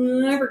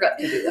 I forgot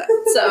to do that.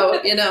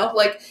 So, you know,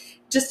 like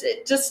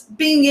just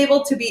being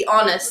able to be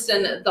honest,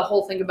 and the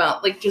whole thing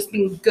about like just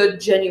being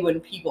good, genuine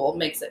people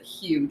makes it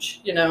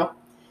huge, you know.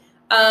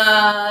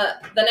 The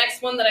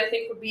next one that I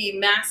think would be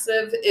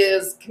massive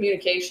is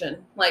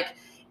communication. Like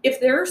if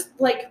they're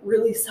like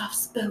really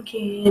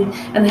soft-spoken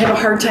and they have a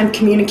hard time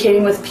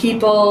communicating with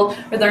people,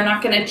 or they're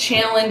not going to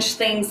challenge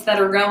things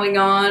that are going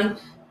on,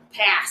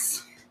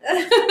 pass.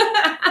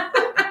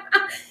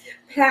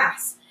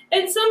 Pass.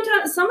 And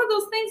sometimes some of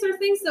those things are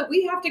things that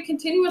we have to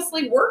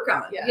continuously work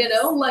on, you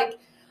know, like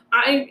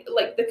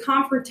the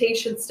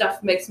confrontation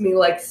stuff makes me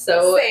like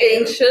so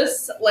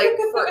anxious, like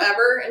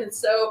forever. And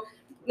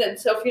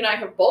Sophie and I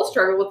have both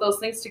struggled with those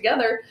things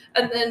together.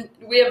 And then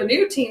we have a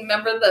new team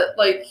member that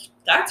like,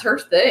 that's her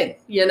thing,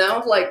 you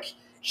know, like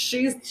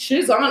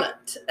she's on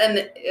it.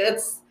 And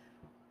it's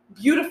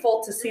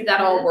beautiful to see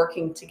that all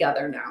working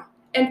together now.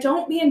 And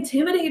don't be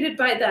intimidated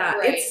by that.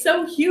 Right. It's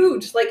so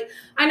huge. Like,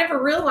 I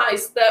never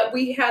realized that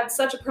we had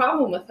such a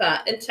problem with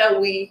that until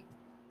we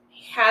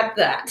had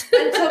that.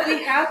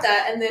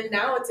 And then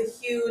now it's a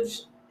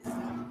huge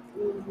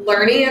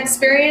learning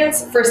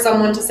experience for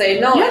someone to say,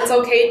 no, it's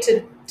okay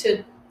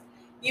to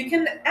you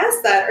can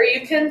ask that, or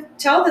you can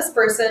tell this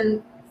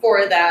person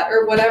for that,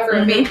 or whatever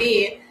it may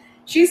be.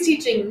 She's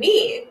teaching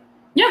me.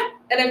 Yeah.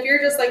 And if you're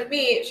just like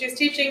me, she's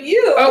teaching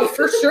you. Oh,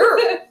 for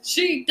sure.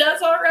 She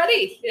does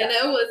already, you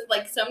know, with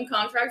like some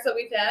contracts that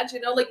we've had,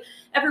 you know, like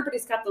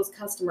everybody's got those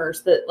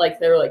customers that like,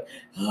 they're like,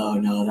 oh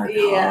no, they're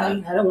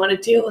calling. I don't want to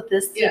deal with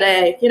this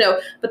today, you know,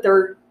 but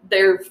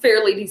they're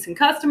fairly decent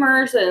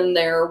customers, and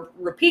they're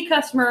repeat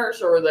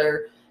customers, or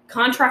they're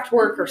contract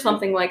work or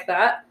something like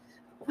that.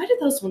 Why do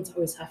those ones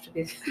always have to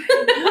be?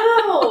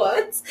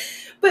 No.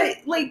 But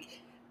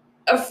like,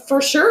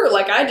 for sure,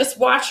 like I just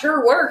watch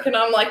her work and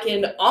I'm like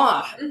in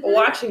awe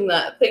watching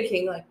that,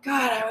 thinking like,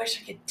 God, I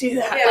wish I could do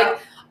that. Like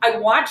I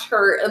watch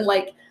her and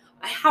like,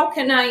 how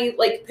can I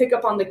like pick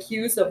up on the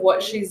cues of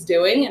what she's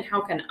doing, and how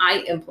can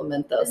I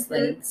implement those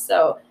things?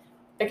 So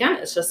again,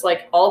 it's just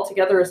like all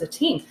together as a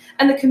team.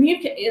 And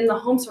the in the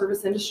home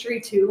service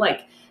industry too,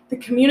 like the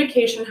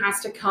communication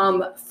has to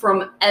come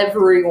from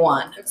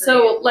everyone. Agreed.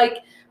 So like,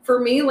 for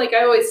me, like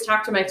I always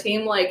talk to my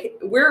team, like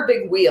we're a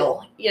big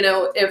wheel, you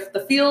know, if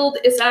the field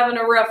is having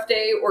a rough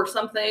day or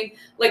something,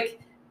 like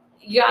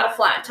you got a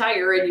flat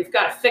tire and you've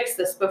got to fix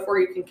this before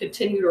you can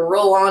continue to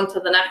roll on to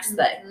the next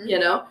thing, you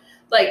know,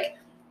 like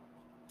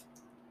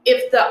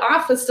if the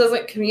office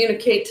doesn't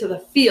communicate to the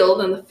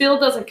field, and the field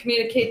doesn't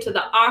communicate to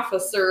the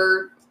office,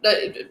 or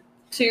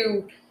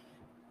to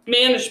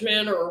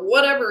management, or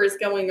whatever is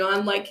going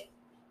on, like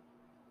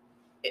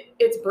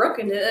it's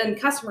broken, and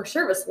customer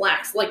service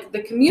lacks. Like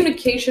the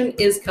communication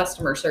is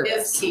customer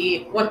service. Is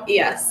key.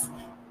 Yes.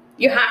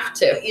 You have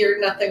to. You're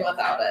nothing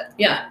without it.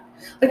 Yeah.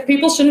 Like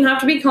people shouldn't have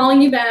to be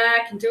calling you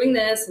back and doing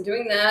this and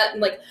doing that.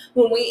 And like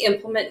when we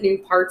implement new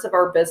parts of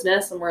our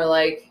business and we're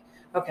like,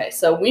 okay,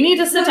 so we need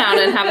to sit down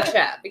and have a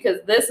chat because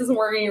this isn't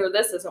working or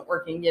this isn't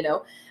working, you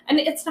know, and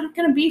it's not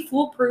going to be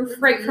foolproof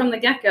right from the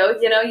get-go.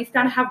 You know, you've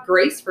got to have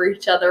grace for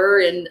each other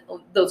in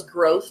those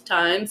growth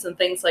times and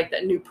things like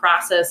that, new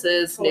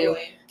processes, new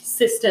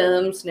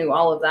systems, new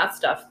all of that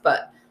stuff.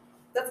 But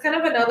that's kind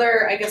of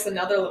another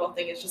little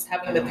thing is just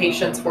having the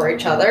patience for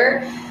each other.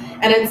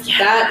 And it's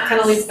that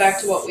kind of leads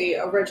back to what we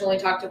originally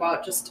talked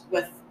about, just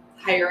with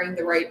hiring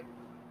the right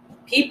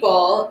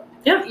people.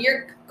 Yeah.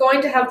 You're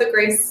going to have the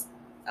grace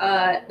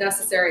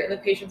necessary and the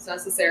patience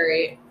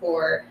necessary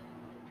for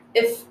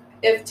if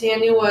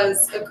Tanya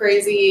was a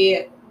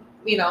crazy,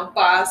 you know,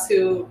 boss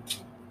who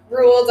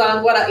ruled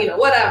on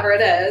whatever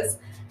it is,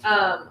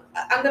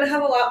 I'm going to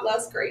have a lot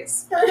less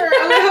grace for her.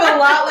 I'm going to have a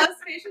lot less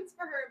patience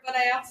for her, but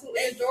I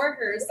absolutely adore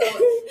her. So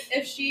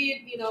if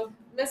she, you know,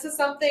 misses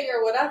something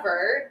or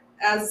whatever,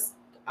 as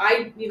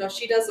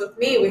she does with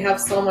me, we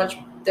have so much,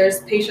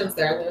 there's patience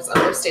there and there's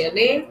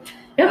understanding.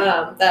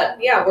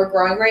 We're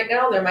growing right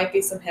now. There might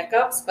be some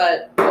hiccups,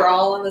 but we're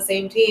all on the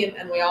same team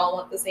and we all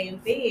want the same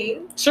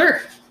thing.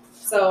 Sure.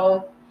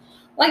 So,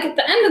 like at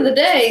the end of the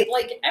day,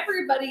 like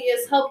everybody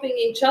is helping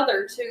each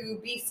other to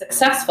be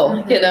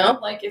successful, you know,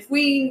 like if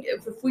we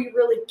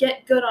really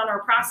get good on our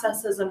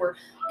processes and we're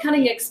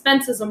cutting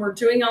expenses and we're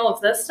doing all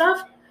of this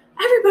stuff,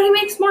 everybody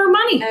makes more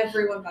money.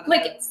 Everyone benefits.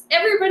 Like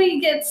everybody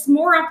gets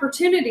more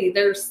opportunity.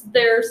 There's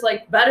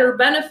like better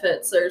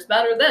benefits. There's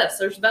better this.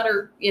 There's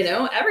better, you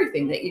know,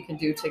 everything that you can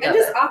do together.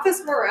 And just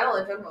office morale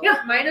in general.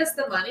 Yeah. Minus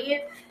the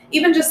money,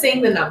 even just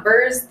seeing the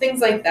numbers, things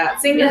like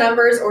that. Seeing the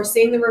numbers or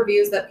seeing the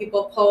reviews that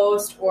people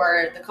post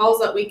or the calls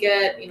that we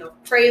get, you know,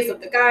 praise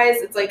of the guys.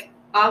 It's like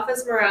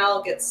office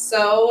morale gets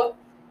so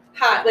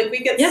hot. Like we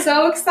get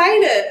so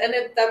excited, and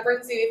that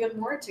brings you even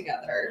more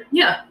together.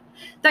 Yeah.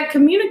 That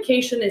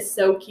communication is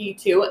so key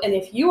too. And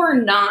if you are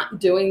not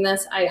doing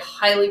this, I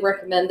highly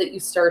recommend that you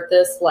start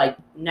this like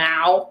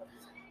now.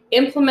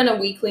 Implement a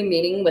weekly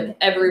meeting with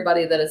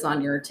everybody that is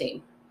on your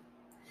team.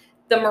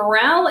 The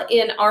morale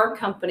in our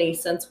company,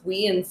 since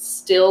we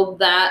instilled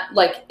that,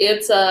 like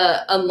it's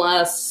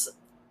unless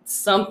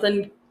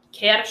something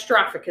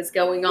catastrophic is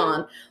going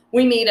on,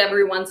 we meet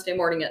every Wednesday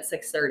morning at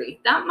 6:30.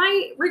 That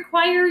might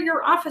require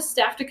your office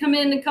staff to come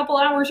in a couple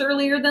hours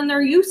earlier than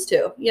they're used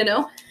to, you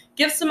know.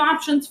 Give some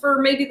options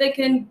for maybe they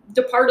can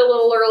depart a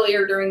little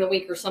earlier during the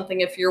week or something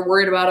if you're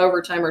worried about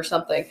overtime or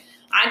something.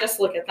 I just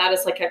look at that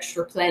as like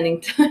extra planning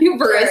time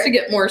for us to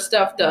get more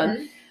stuff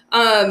done.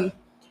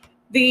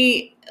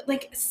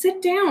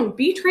 Sit down,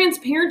 be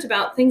transparent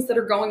about things that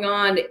are going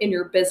on in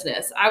your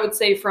business. I would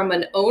say from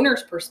an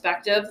owner's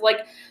perspective,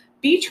 like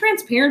be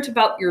transparent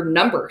about your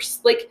numbers.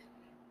 Like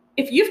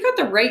if you've got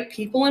the right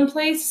people in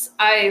place,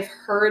 I've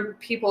heard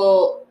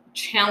people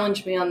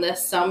challenge me on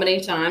this so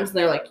many times. And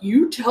they're like,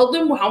 you tell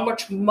them how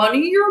much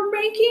money you're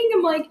making?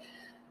 I'm like,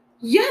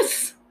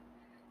 yes.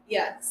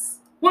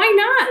 Why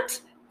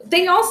not?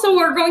 They also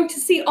are going to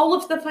see all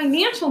of the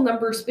financial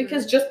numbers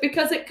because just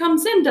because it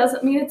comes in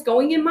doesn't mean it's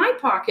going in my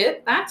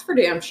pocket. That's for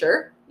damn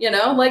sure. You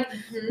know, like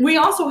we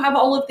also have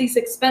all of these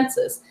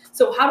expenses.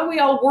 So how do we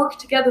all work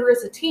together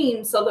as a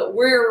team so that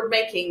we're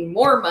making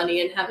more money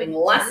and having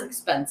less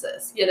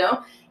expenses? You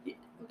know,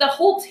 the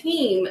whole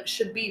team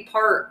should be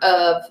part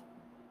of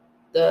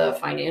the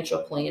financial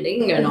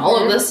planning and all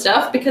of this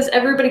stuff, because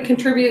everybody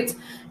contributes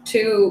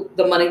to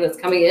the money that's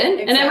coming in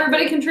and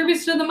everybody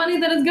contributes to the money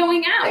that is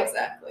going out.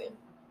 Exactly.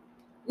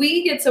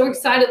 We get so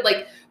excited,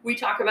 like we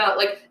talk about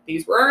like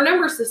these were our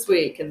numbers this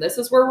week and this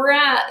is where we're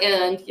at,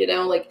 and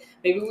like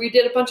maybe we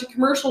did a bunch of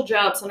commercial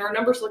jobs and our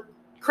numbers look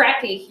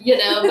crappy,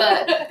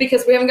 but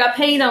because we haven't got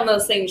paid on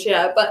those things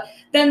yet. But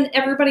then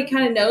everybody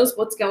kind of knows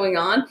what's going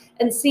on,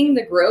 and seeing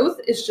the growth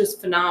is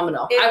just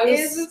phenomenal. It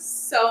is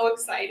so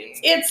exciting.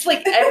 It's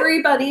like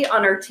everybody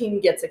on our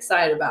team gets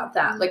excited about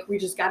that. Like we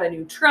just got a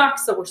new truck,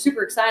 so we're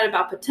super excited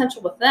about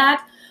potential with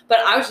that. But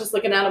I was just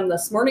looking at them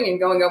this morning and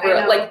going over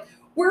it, like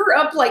we're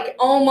up like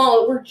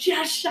almost, we're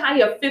just shy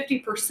of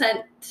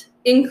 50%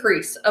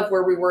 increase of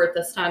where we were at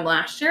this time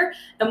last year,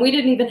 and we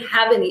didn't even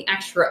have any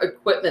extra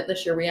equipment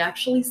this year. We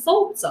actually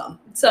sold some.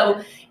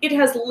 So it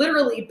has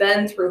literally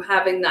been through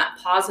having that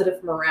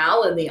positive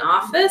morale in the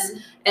office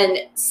and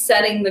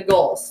setting the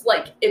goals.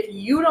 Like if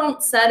you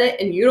don't set it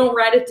and you don't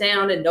write it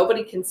down and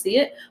nobody can see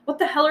it, what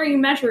the hell are you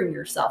measuring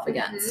yourself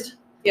against?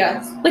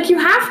 Yes. Like you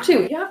have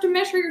to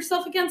measure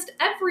yourself against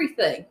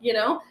everything,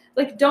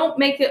 like don't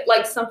make it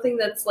like something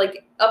that's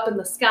like up in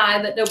the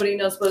sky that nobody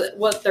knows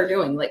what they're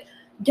doing. Like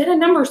get a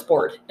numbers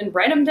board and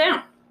write them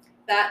down.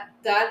 That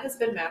has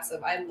been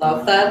massive. I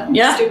love that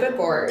stupid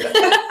board.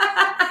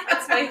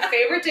 It's my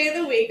favorite day of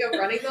the week of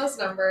running those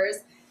numbers.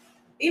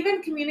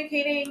 Even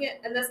communicating,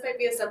 and this might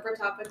be a separate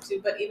topic too,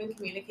 but even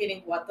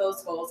communicating what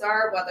those goals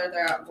are, whether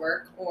they're at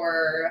work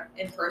or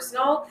in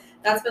personal,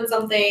 that's been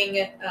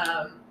something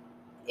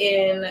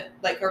in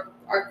like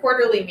our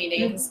quarterly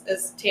meetings,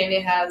 as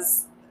Tanya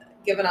has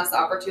given us the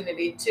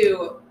opportunity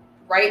to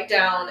write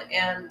down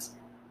and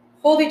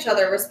hold each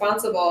other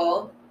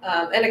responsible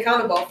and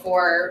accountable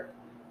for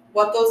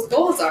what those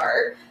goals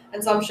are.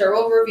 And so I'm sure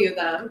we'll review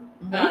them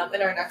in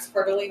our next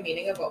quarterly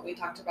meeting of what we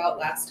talked about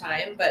last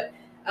time. But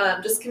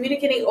just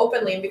communicating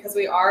openly, because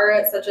we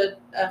are such a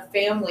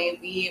family,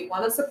 we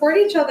want to support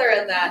each other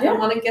in that and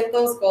want to get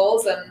those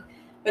goals.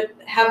 But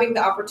having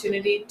the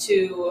opportunity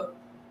to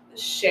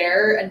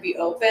share and be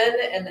open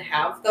and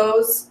have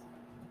those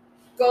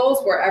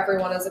goals where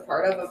everyone is a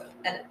part of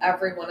and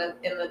everyone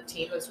in the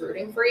team is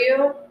rooting for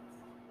you,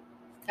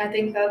 I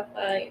think that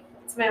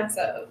it's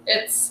massive.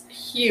 It's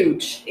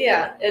huge.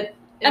 Yeah, it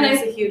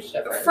makes a huge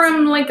difference.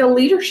 From like a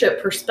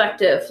leadership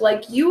perspective,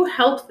 like you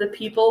help the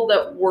people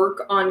that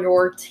work on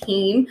your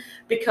team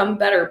become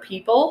better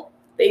people.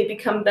 They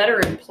become better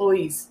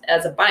employees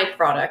as a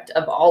byproduct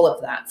of all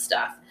of that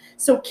stuff.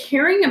 So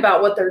caring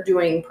about what they're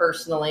doing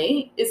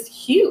personally is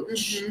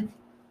huge.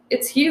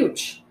 It's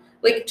huge.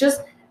 Like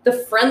just the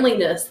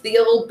friendliness, the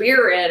old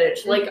beer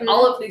adage, like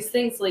all of these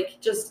things,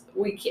 like just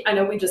I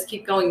know we just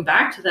keep going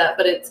back to that,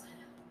 but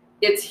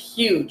it's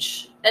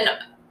huge. And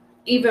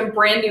even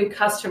brand new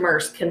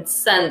customers can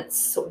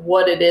sense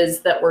what it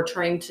is that we're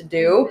trying to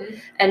do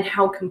and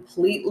how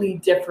completely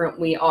different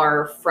we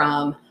are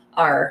from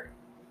our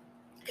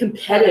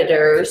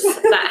competitors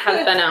that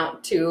have been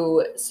out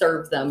to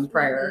serve them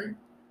prior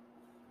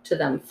to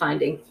them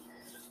finding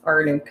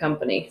our new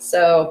company.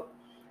 So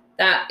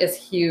that is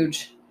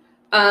huge.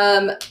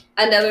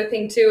 Another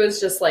thing too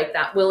is just like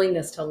that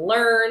willingness to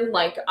learn.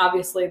 Like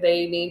obviously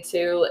they need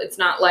to, it's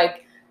not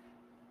like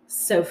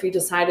Sophie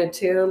decided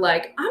to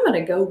like, I'm going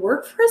to go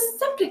work for a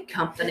septic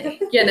company,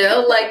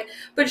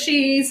 but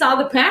she saw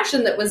the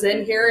passion that was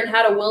in here and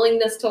had a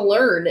willingness to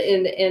learn,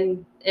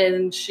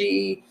 and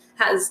she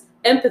has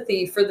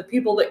empathy for the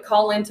people that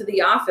call into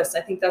the office. I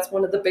think that's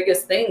one of the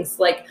biggest things.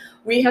 Like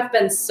we have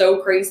been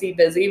so crazy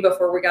busy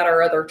before we got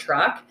our other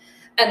truck.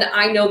 And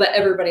I know that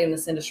everybody in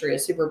this industry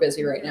is super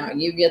busy right now.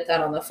 You get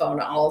that on the phone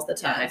all of the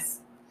time.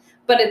 Yes.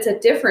 But it's a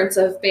difference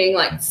of being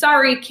like,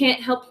 sorry,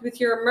 can't help you with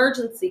your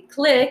emergency,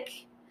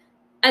 click.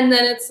 And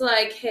then it's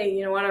like, hey,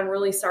 you know what? I'm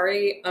really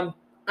sorry.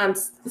 I'm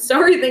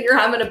sorry that you're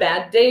having a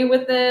bad day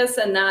with this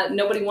and that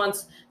nobody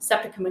wants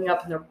septic coming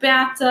up in their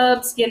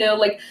bathtubs.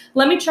 Like,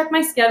 let me check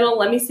my schedule.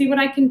 Let me see what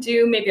I can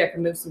do. Maybe I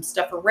can move some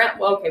stuff around.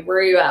 Well, okay, where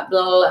are you at?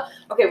 Blah, blah, blah.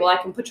 Okay, well, I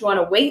can put you on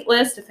a wait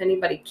list if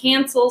anybody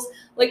cancels.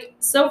 Like,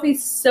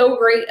 Sophie's so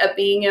great at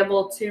being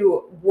able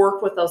to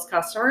work with those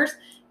customers.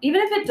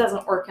 Even if it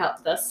doesn't work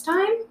out this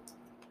time,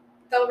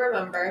 they'll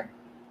remember.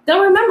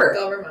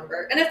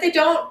 And if they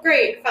don't,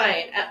 great,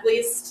 fine. At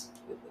least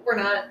we're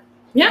not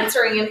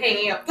answering and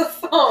hanging up the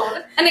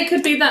phone. And it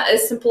could be that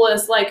as simple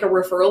as like a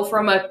referral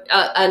from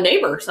a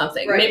neighbor or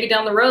something. Right. Maybe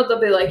down the road they'll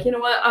be like, you know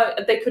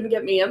what, they couldn't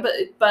get me in,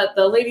 but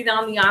the lady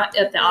down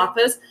at the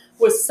office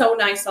was so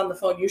nice on the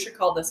phone. You should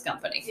call this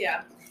company.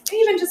 Yeah. And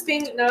even just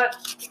being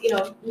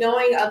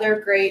knowing other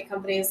great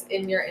companies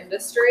in your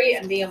industry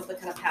and being able to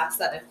kind of pass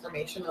that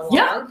information along.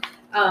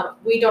 Yeah.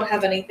 We don't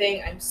have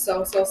anything. I'm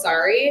so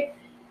sorry.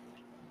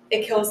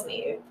 It kills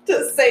me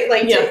to say,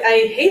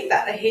 I hate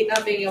that. I hate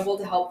not being able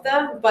to help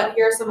them, but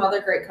here are some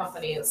other great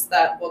companies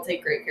that will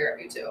take great care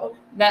of you too.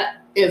 That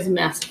is a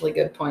massively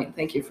good point.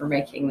 Thank you for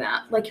making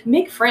that. Like,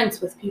 make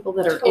friends with people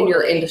that are in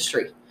your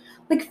industry.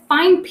 Like,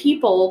 find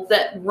people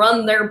that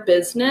run their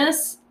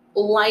business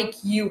like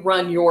you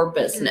run your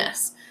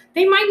business.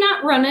 They might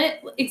not run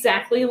it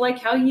exactly like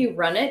how you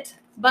run it,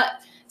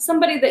 but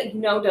somebody that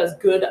does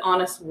good,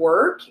 honest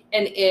work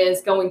and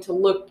is going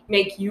to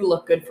make you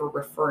look good for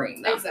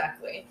referring them.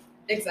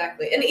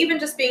 Exactly. And even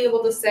just being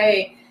able to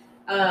say,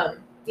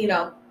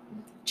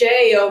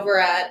 Jay over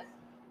at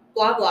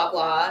blah blah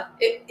blah,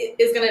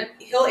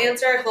 he'll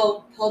answer,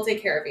 he'll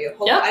take care of you.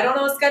 Yep. I don't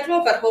know his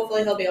schedule, but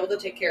hopefully he'll be able to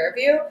take care of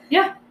you.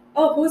 Yeah.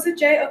 Oh, who's it,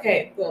 Jay?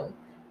 Okay, boom.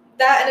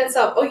 That in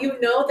itself. Oh, you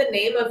know the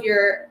name of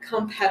your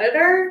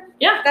competitor?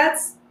 Yeah.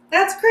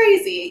 That's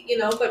crazy,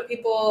 but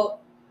people,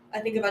 I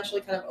think,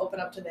 eventually kind of open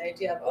up to the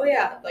idea of, oh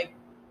yeah, like,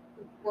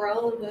 we're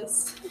all in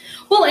this.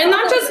 Well, and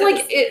not just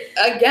like it,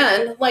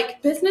 again,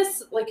 like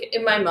business, like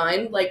in my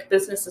mind, like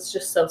business is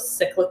just so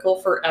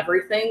cyclical for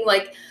everything.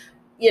 Like,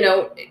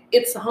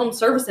 it's the home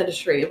service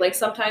industry. Like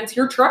sometimes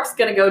your truck's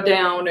going to go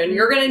down and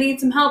you're going to need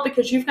some help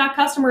because you've got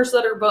customers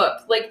that are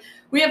booked. Like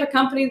we have a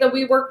company that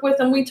we work with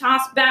and we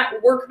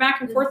work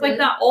back and forth like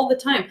that all the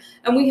time.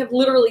 And we have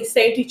literally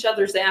saved each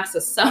other's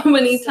asses so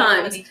many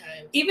times.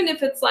 Even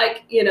if it's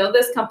like,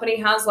 this company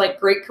has like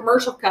great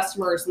commercial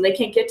customers and they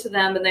can't get to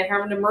them and they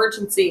have an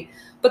emergency,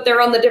 but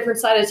they're on the different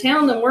side of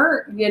town than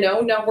we're,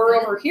 now we're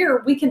over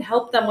here. We can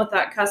help them with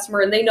that customer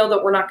and they know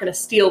that we're not going to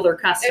steal their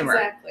customer.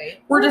 Exactly.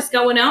 We're just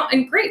going out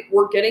and great.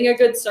 We're getting a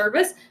good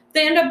service.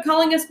 They end up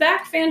calling us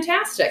back.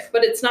 Fantastic.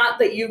 But it's not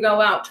that you go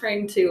out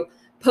trying to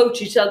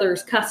poach each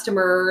other's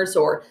customers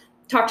or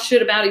talk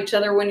shit about each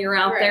other when you're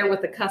out there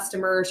with the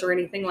customers or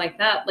anything like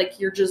that. Like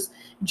you're just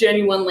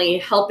genuinely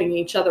helping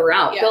each other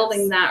out. Yes.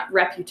 Building that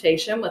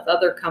reputation with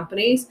other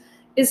companies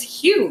is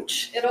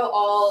huge. It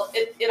all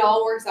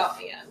works out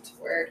in the end,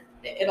 where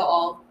it'll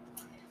all,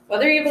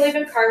 whether you believe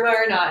in karma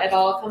or not, it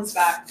all comes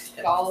back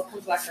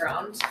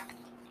around.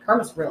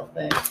 Karma's a real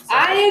thing. So.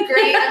 I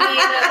agree.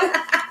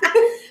 I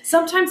mean,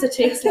 sometimes it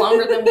takes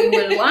longer than we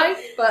would like,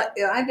 but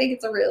I think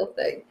it's a real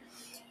thing.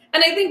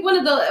 And I think one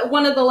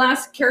of the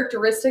last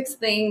characteristics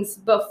things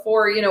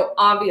before,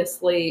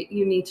 obviously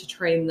you need to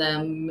train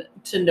them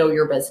to know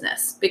your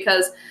business,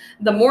 because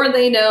the more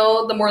they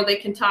know, the more they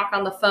can talk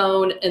on the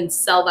phone and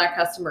sell that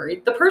customer.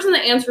 The person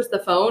that answers the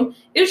phone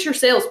is your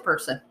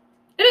salesperson.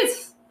 It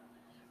is,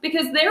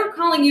 because they're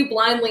calling you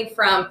blindly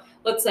from,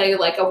 let's say,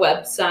 like a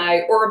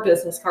website or a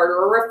business card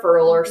or a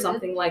referral or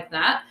something like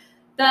that.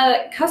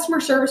 The customer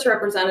service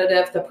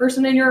representative, the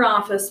person in your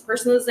office, the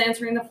person that's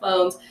answering the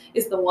phones,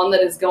 is the one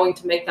that is going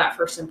to make that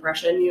first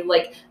impression. You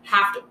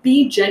have to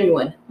be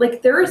genuine.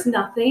 Like there is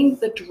nothing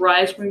that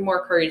drives me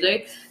more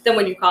crazy than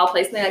when you call a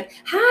place and they're like,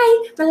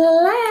 hi, blah, blah,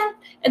 blah,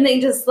 and they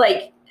just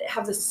like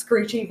have this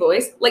screechy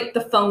voice, like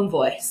the phone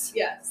voice.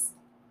 Yes.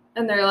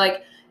 And they're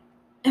like,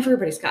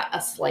 everybody's got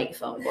a slight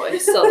phone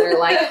voice. So they're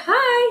like,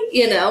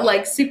 hi,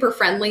 like super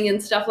friendly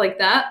and stuff like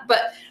that.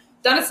 But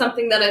that is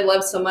something that I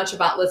love so much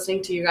about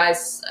listening to you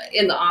guys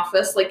in the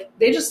office. Like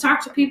they just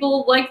talk to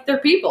people like they're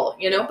people,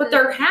 but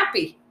they're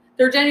happy.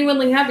 They're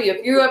genuinely happy.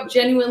 If you have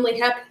genuinely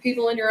happy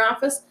people in your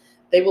office,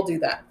 they will do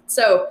that.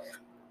 So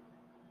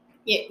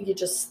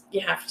you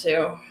have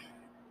to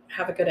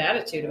have a good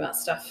attitude about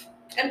stuff.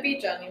 And be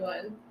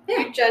genuine.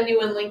 Yeah. You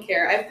genuinely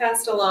care. I've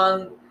passed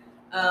along,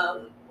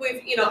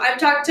 I've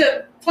talked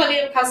to plenty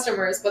of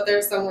customers, but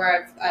there's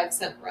somewhere I've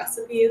sent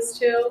recipes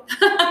to.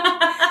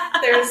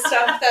 There's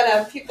stuff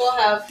that people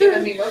have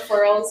given me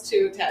referrals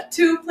to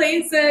tattoo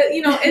places.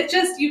 It's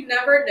just, you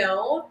never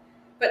know.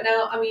 But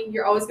now, I mean,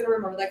 you're always going to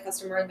remember that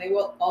customer and they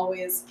will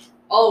always,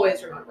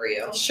 always remember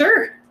you.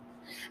 Sure.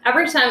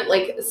 Every time,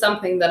 like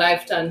something that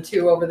I've done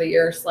too over the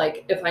years,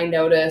 like if I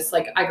notice,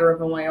 like I grew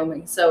up in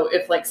Wyoming. So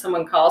if like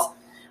someone calls,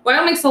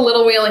 Wyoming's so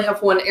little, we only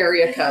have one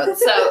area code.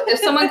 So if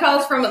someone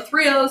calls from a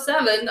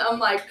 307, I'm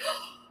like,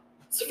 oh,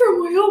 it's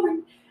from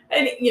Wyoming.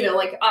 And,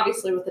 like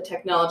obviously with the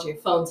technology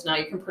of phones now,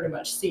 you can pretty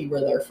much see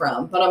where they're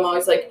from. But I'm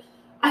always like,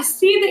 I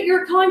see that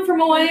you're calling from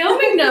a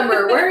Wyoming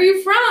number. Where are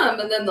you from?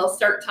 And then they'll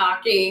start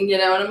talking,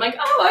 and I'm like,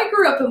 oh, I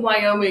grew up in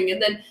Wyoming.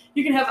 And then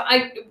you can have,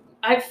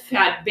 I've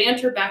had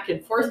banter back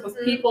and forth with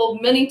people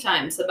many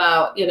times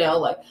about,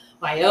 like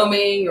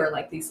Wyoming or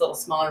like these little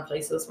smaller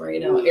places where,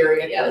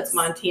 area codes,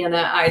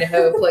 Montana,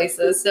 Idaho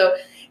places. So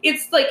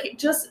it's like,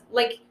 just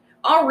like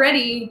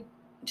already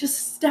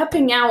just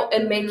stepping out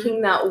and making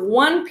that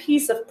one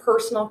piece of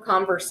personal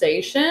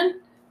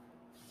conversation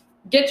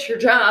get your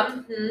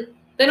job.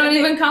 They don't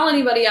even call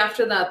anybody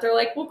after that. They're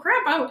like, well,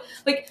 crap.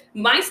 Like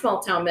my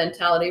small town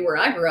mentality where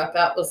I grew up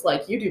at was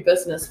like, you do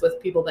business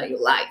with people that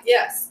you like.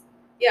 Yes.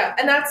 Yeah.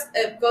 And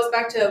it goes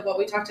back to what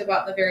we talked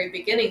about in the very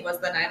beginning, was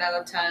the 9 out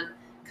of 10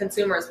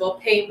 consumers will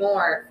pay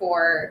more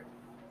for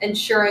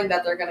ensuring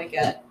that they're going to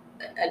get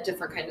a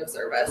different kind of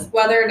service,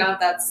 whether or not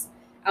that's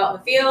out in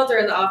the field or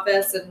in the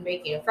office and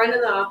making a friend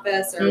in the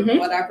office or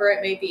whatever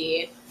it may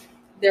be,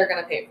 they're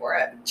going to pay for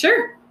it.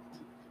 Sure.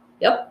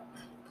 Yep.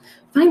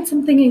 Find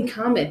something in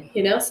common,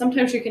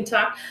 sometimes you can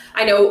talk.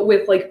 I know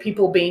with like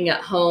people being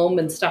at home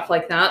and stuff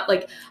like that,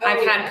 like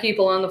I've had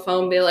people on the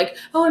phone be like,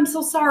 oh, I'm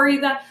so sorry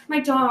that my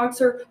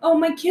dogs, or, oh,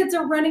 my kids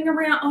are running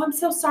around. Oh, I'm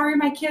so sorry,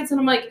 my kids. And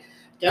I'm like,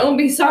 don't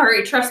be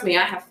sorry. Trust me,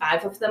 I have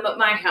 5 of them at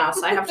my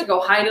house. I have to go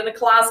hide in a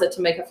closet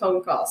to make a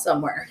phone call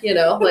somewhere,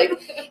 like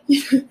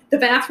the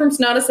bathroom's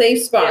not a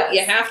safe spot.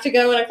 Yes. You have to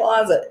go in a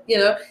closet,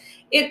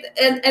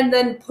 and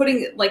then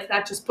putting it like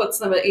that just puts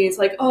them at ease.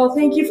 Like, oh,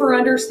 thank you for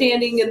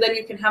understanding. And then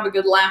you can have a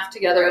good laugh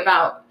together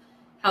about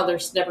how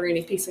there's never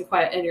any peace and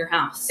quiet in your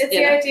house. It's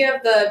the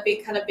idea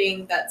of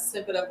being that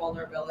snippet of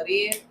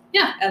vulnerability.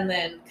 Yeah. And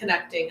then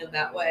connecting in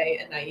that way.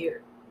 And now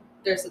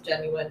there's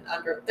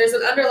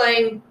an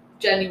underlying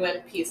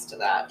genuine piece to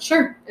that.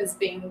 Sure. Is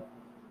being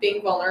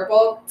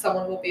vulnerable.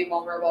 Someone will be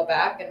vulnerable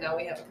back, and now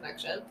we have a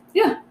connection.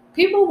 Yeah.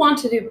 People want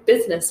to do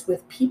business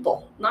with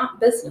people, not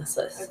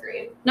businesses.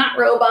 Agreed. Not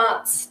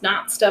robots,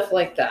 not stuff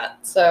like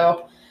that.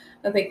 So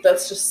I think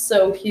that's just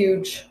so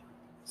huge.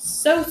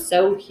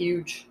 So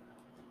huge.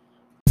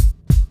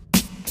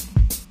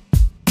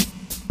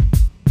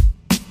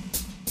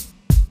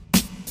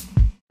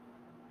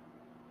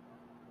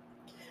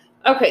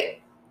 Okay.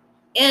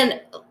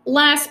 And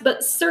last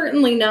but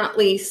certainly not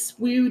least,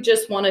 we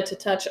just wanted to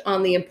touch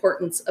on the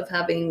importance of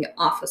having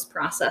office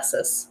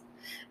processes.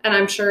 And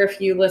I'm sure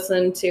if you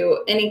listen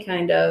to any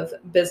kind of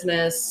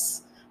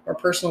business or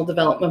personal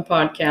development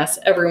podcast,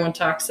 everyone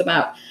talks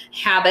about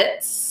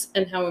habits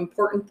and how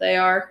important they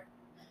are.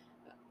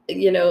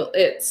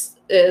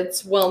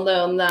 It's well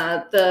known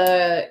that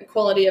the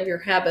quality of your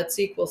habits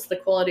equals the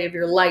quality of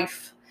your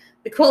life.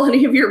 The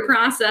quality of your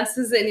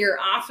processes in your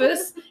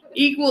office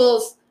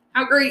equals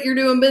how great you're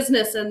doing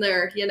business in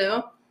there.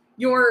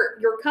 Your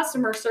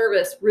customer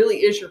service really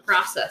is your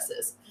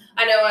processes.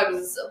 I know I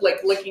was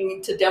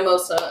looking to demo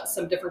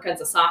some different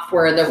kinds of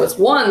software, and there was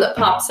one that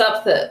pops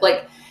up that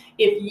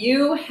if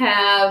you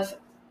have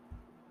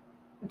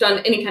done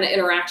any kind of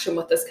interaction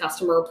with this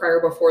customer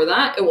prior before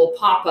that, it will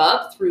pop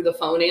up through the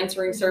phone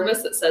answering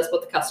service that says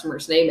what the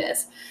customer's name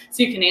is.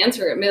 So you can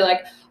answer it and be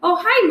like,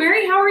 oh, hi,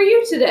 Mary, how are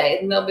you today?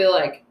 And they'll be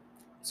like,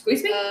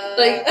 excuse me? How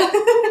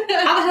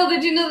the hell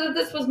did you know that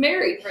this was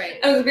Mary? Right.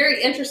 And it was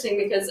very interesting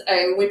because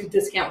I went to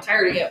Discount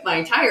Tire to get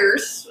my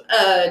tires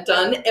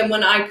done. And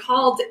when I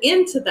called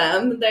into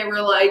them, they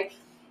were like,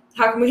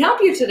 how can we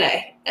help you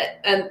today?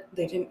 And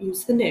they didn't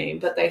use the name,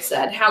 but they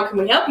said, how can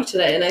we help you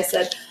today? And I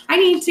said, I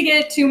need to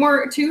get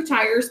two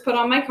tires put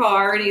on my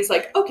car. And he's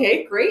like,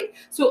 okay, great.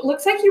 So it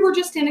looks like you were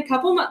just in a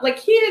couple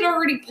months. He had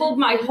already pulled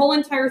my whole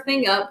entire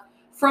thing up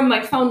from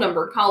my phone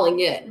number calling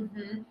in.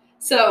 Mm-hmm.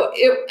 So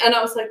and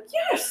I was like,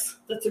 yes,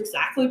 that's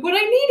exactly what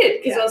I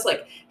needed. Because I was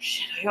like,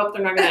 shit, I hope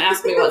they're not going to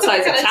ask me what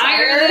size of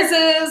tire this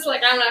is.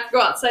 I'm going to have to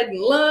go outside and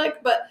look.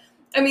 But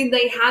I mean,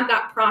 they had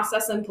that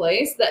process in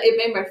place that it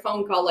made my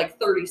phone call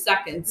 30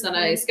 seconds. Mm-hmm. And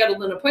I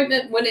scheduled an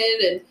appointment, went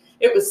in, and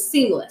it was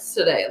seamless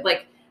today.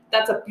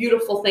 That's a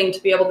beautiful thing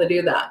to be able to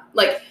do that.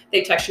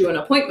 They text you an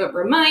appointment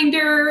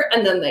reminder,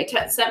 and then they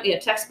sent me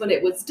a text when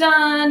it was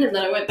done. And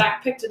then I went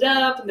back, picked it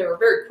up, and they were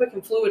very quick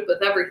and fluid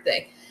with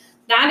everything.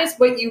 That is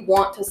what you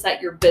want to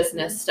set your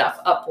business stuff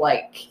up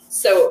like.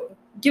 So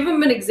give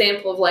them an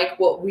example of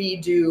what we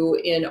do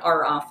in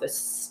our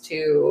office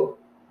to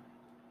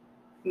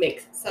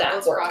make that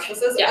those work.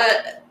 Processes.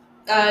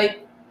 Yeah.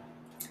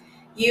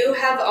 You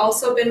have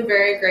also been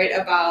very great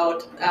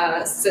about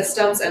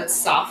systems and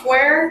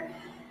software.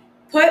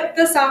 Put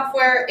the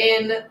software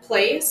in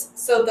place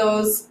so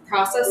those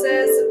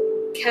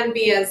processes can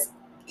be as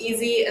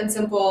easy and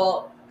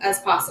simple as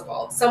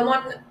possible.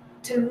 Someone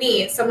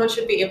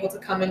should be able to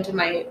come into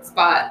my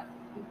spot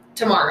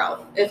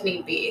tomorrow if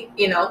need be,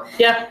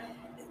 Yeah.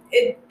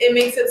 It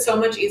makes it so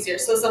much easier.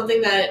 So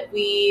something that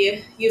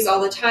we use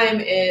all the time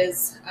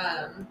is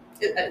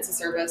it's a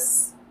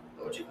service.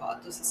 What would you call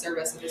it? Just a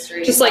service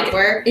industry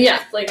software.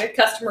 A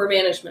customer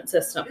management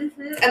system.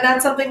 Mm-hmm. And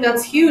that's something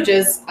that's huge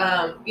is,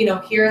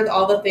 here are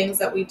all the things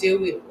that we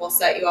do. We'll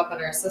set you up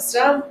in our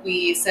system.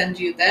 We send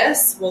you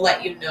this. We'll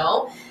let you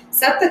know.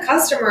 Set the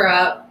customer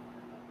up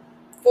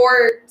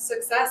for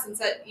success and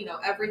set,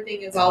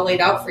 everything is all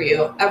laid out for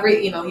you.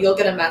 You'll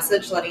get a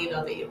message letting you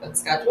know that you've been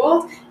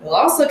scheduled. You'll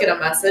also get a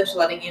message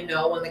letting you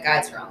know when the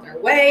guys are on their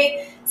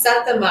way.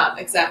 Set them up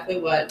exactly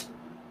what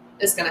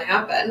is going to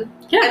happen.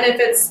 Yeah. And if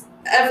it's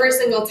every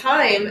single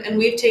time, and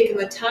we've taken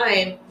the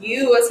time,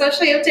 you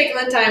especially have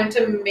taken the time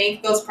to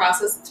make to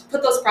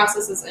put those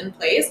processes in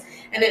place,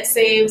 and it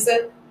saves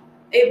a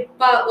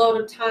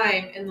buttload of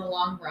time in the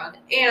long run,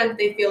 and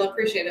they feel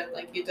appreciated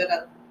like you did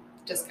at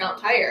Discount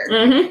Tire.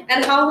 Mm-hmm.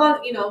 And how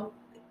long,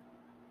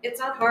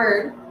 it's not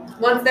hard.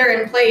 Once they're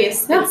in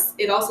place,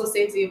 it also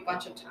saves you a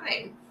bunch of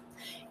time.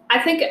 I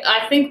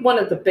think one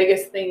of the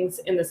biggest things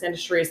in this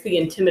industry is the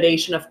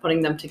intimidation of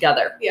putting them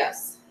together.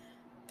 Yes.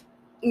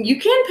 You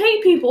can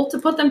pay people to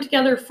put them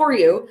together for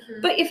you,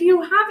 Mm-hmm. but if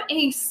you have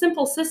a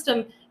simple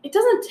system, it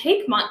doesn't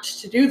take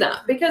much to do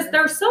that because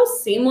they're so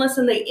seamless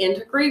and they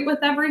integrate with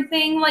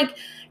everything.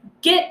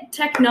 Get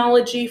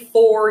technology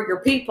for your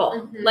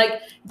people. Mm-hmm.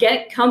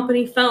 Get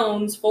company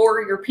phones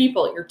for your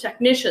people, your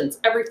technicians,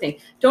 everything.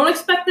 Don't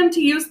expect them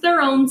to use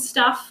their own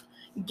stuff.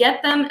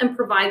 Get them and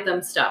provide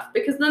them stuff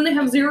because then they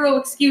have zero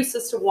excuse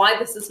as to why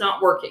this is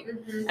not working.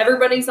 Mm-hmm.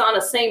 Everybody's on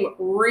a same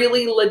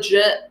really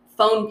legit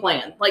phone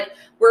plan. Like,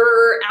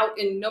 we're out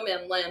in no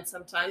man's land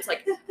sometimes.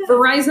 Like,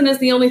 Verizon is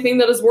the only thing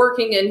that is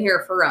working in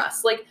here for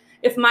us. Like,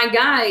 if my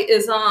guy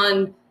is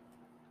on,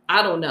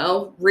 I don't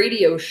know,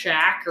 Radio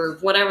Shack or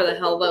whatever the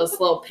hell those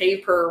little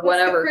paper,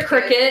 whatever,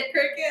 Cricket.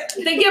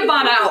 They get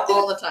bought out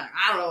all the time.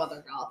 I don't know what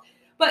they're called.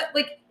 But,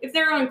 like, if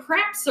they're on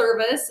crap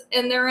service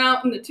and they're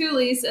out in the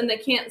Tules and they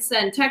can't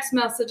send text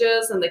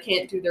messages and they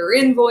can't do their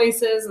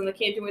invoices and they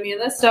can't do any of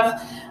this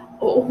stuff,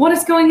 what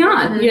is going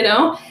on, you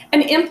know?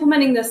 And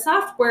implementing this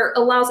software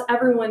allows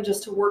everyone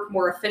just to work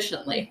more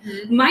efficiently.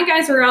 My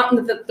guys are out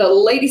and the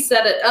lady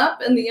set it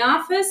up in the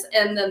office,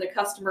 and then the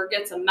customer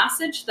gets a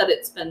message that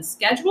it's been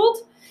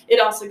scheduled. It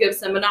also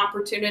gives them an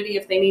opportunity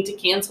if they need to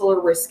cancel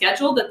or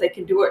reschedule that they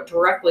can do it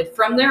directly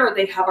from there, or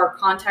they have our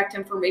contact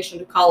information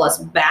to call us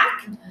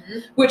back,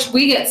 which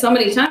we get so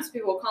many times.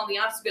 People call the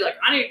office and be like,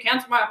 I need to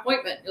cancel my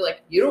appointment. You're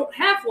like, you don't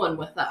have one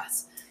with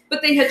us.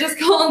 But they had just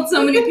called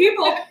so many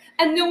people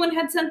and no one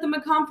had sent them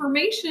a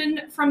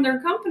confirmation from their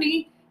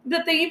company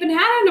that they even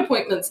had an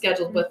appointment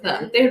scheduled with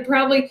them. They had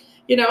probably,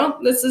 you know,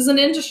 this is an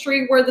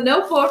industry where the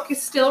notebook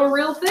is still a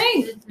real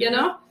thing, you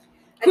know?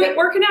 Quit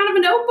working out of a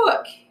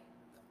notebook.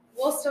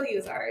 We'll still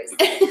use ours.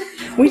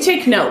 We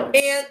take notes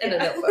in a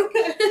notebook.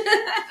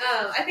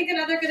 I think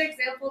another good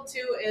example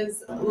too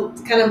is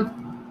kind of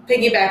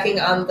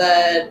piggybacking on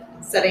the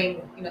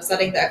setting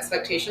the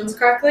expectations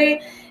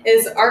correctly,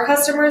 is our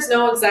customers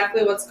know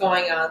exactly what's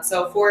going on.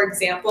 So for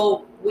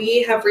example,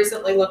 we have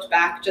recently looked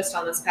back just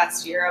on this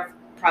past year of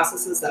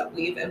processes that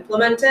we've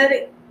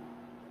implemented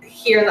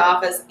here in the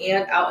office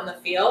and out in the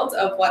field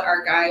of what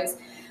our guys,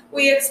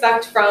 we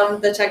expect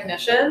from the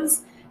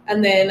technicians,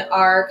 and then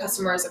our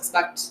customers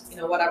expect,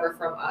 whatever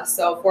from us.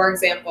 So for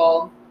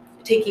example,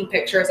 taking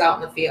pictures out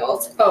in the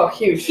field. Oh,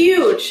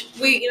 huge.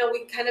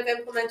 We kind of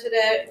implemented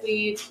it.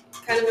 We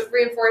kind of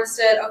reinforced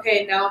it.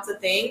 Okay, now it's a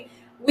thing.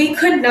 We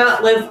could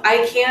not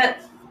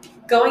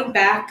going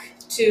back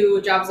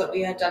to jobs that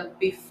we had done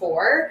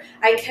before,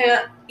 I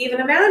can't even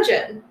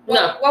imagine.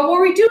 What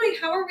were we doing?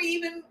 How are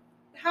we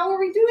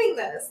doing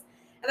this?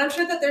 And I'm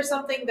sure that there's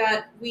something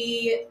that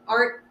we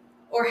aren't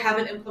or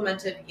haven't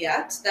implemented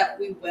yet that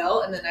we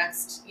will in the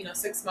next,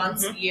 6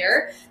 months,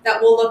 year,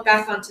 that we'll look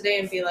back on today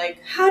and be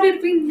like, how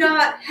did we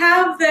not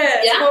have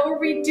this? Yeah. What were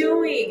we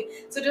doing?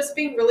 So just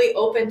being really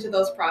open to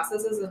those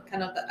processes and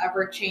kind of the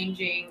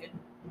ever-changing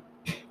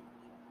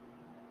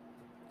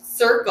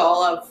circle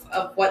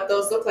of what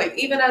those look like,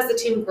 even as the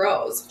team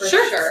grows, for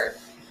sure.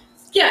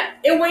 Yeah,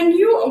 and when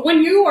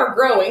you are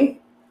growing,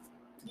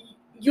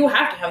 you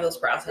have to have those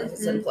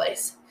processes in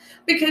place.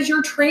 Because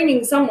you're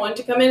training someone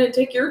to come in and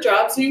take your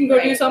job so you can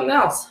go do something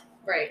else.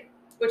 Right.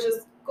 Which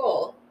is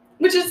goal.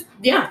 Which is,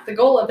 the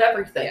goal of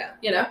everything.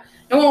 Yeah.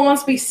 No one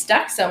wants to be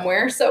stuck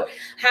somewhere. So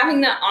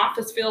having that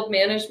office field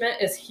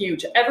management is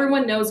huge.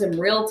 Everyone knows in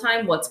real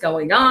time what's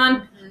going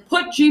on.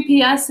 Put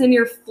GPS in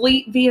your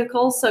fleet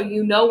vehicle so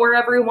you know where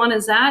everyone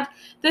is at.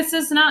 This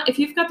is not, if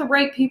you've got the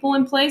right people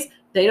in place,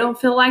 they don't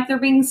feel like they're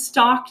being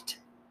stalked.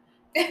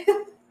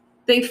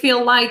 They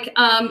feel like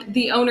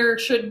the owner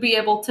should be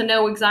able to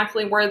know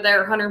exactly where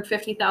their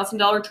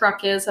 $150,000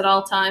 truck is at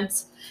all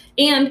times.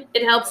 And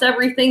it helps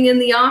everything in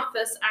the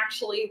office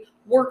actually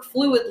work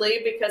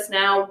fluidly, because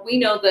now we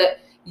know that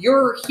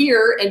you're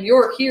here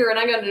and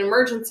I got an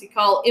emergency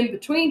call in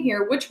between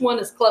here. Which one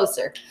is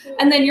closer?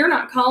 And then you're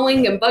not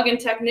calling and bugging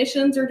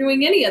technicians or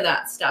doing any of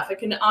that stuff. It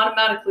can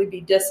automatically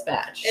be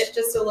dispatched. It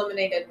just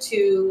eliminated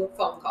 2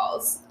 phone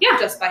calls. Yeah.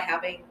 Just by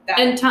having that.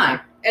 And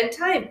time.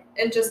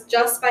 And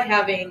just by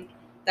having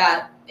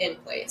that in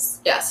place.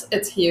 Yes,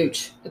 it's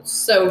huge. It's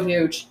so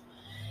huge.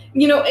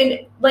 And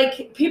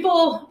like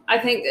people, I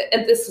think,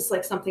 and this is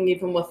like something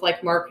even with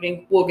like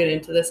marketing, we'll get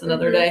into this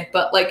another day,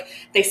 but like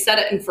they set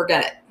it and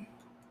forget it.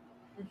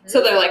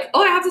 So they're like,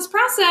 oh, I have this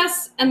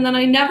process, and then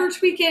I never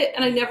tweak it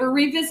and I never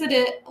revisit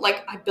it.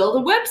 Like, I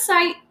build a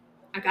website.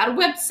 I got a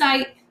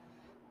website.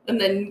 And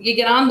then you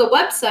get on the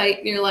website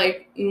and you're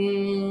like,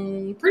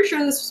 pretty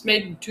sure this was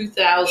made in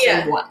 2001.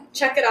 Yeah.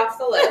 Check it off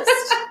the list.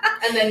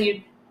 And then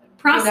you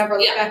never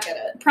look back at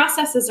it.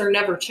 Processes are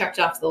never checked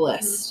off the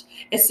list.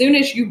 As soon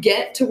as you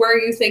get to where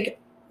you think,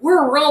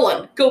 we're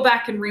rolling, go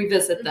back and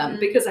revisit them.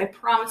 Because I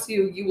promise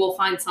you will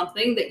find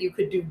something that you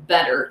could do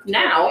better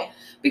now,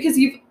 because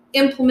you've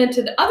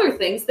implemented other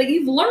things that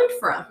you've learned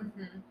from.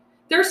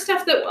 There's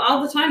stuff that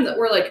all the time that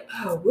we're like,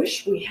 oh, I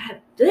wish we had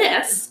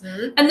this.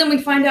 And then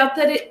we find out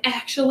that it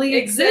actually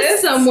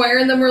exists somewhere.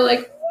 And then we're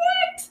like,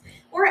 what?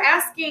 We're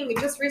asking,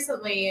 just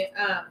recently,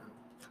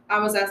 I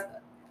was asked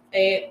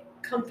a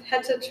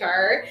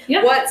competitor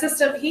what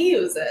system he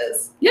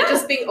uses. Yeah.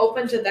 Just being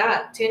open to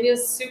that.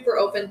 Tanya's super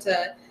open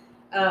to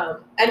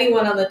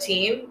anyone on the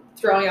team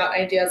throwing out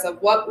ideas of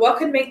what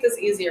could make this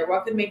easier,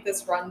 what could make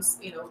this run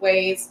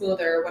way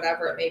smoother,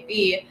 whatever it may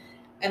be.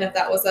 And if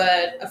that was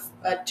a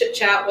chit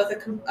chat with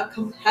a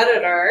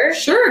competitor,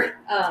 sure,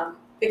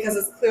 because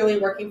it's clearly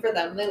working for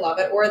them, they love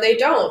it, or they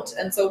don't,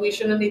 and so we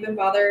shouldn't even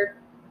bother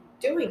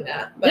doing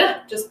that.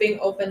 But just being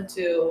open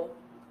to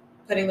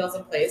putting those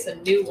in place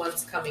and new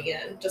ones coming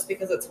in, just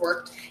because it's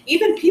worked.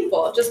 Even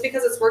people, just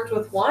because it's worked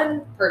with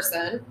one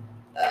person,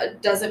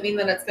 doesn't mean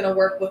that it's going to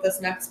work with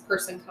this next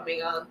person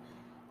coming on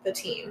the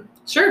team.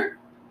 Sure.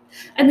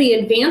 And the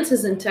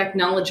advances in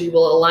technology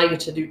will allow you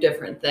to do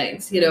different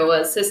things. You know,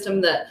 a system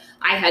that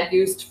I had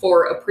used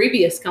for a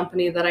previous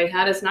company that I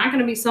had is not going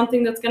to be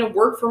something that's going to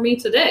work for me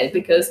today,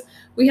 because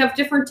we have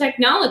different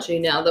technology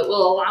now that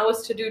will allow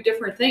us to do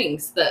different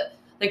things that,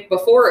 like,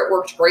 before it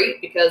worked great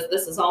because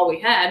this is all we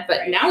had,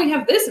 but now we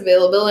have this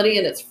availability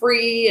and it's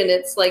free and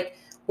it's like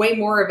way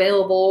more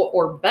available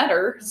or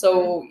better.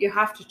 So you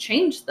have to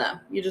change them.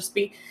 You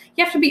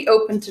have to be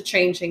open to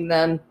changing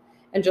them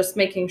and just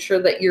making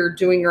sure that you're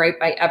doing right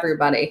by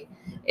everybody.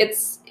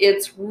 It's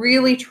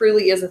really,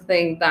 truly is a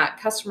thing that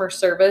customer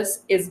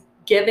service is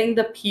giving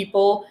the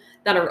people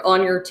that are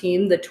on your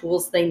team the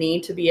tools they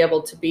need to be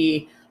able to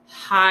be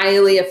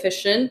highly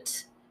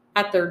efficient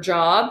at their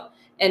job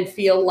and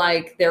feel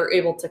like they're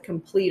able to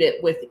complete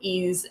it with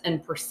ease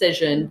and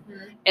precision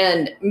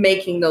and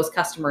making those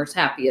customers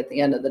happy at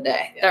the end of the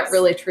day. Yes. That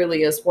really,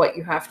 truly is what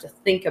you have to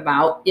think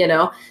about, you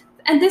know.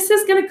 And this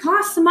is going to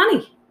cost some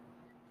money.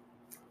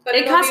 But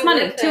It it'll costs be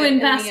money worth to it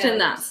invest the in end.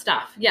 that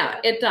stuff.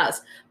 Yeah, it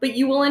does. But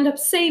you will end up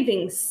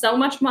saving so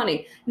much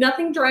money.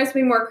 Nothing drives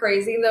me more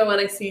crazy than when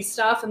I see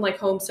stuff in like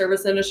home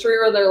service industry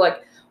where they're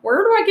like,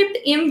 where do I get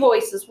the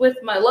invoices with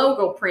my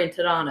logo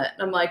printed on it?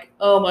 And I'm like,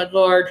 oh my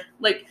Lord.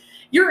 Like,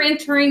 you're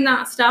entering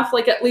that stuff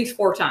like at least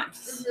 4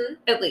 times.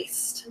 At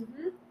least.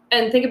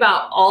 And think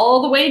about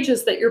all the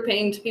wages that you're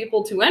paying to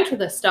people to enter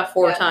this stuff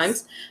 4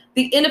 times,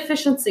 the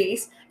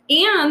inefficiencies,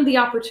 and the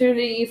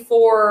opportunity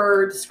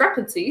for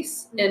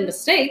discrepancies and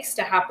mistakes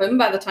to happen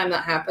by the time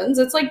that happens.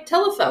 It's like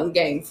telephone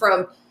game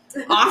from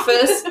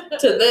office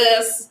to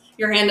this.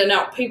 You're handing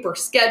out paper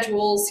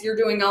schedules. You're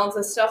doing all of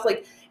this stuff.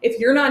 Like, if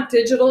you're not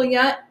digital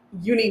yet,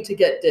 you need to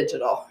get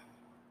digital.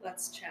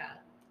 Let's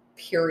chat.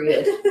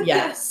 Period.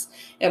 Yes.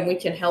 And we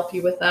can help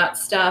you with that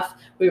stuff.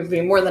 We would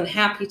be more than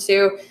happy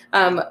to.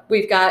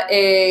 We've got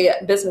a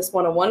Business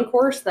 101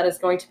 course that is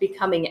going to be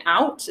coming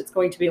out. It's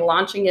going to be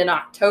launching in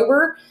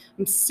October.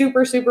 I'm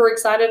super, super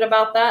excited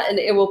about that. And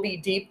it will be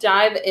deep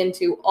dive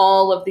into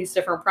all of these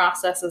different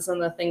processes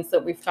and the things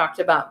that we've talked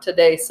about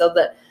today so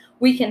that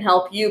we can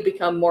help you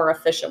become more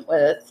efficient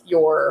with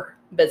your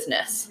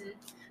business.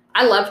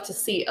 I love to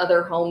see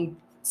other home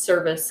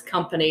service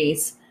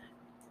companies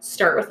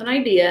start with an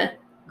idea,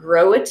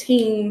 grow a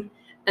team,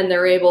 and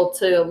they're able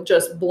to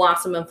just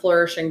blossom and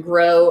flourish and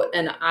grow.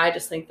 And I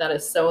just think that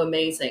is so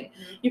amazing.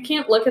 You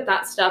can't look at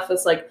that stuff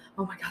as like,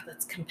 oh my God,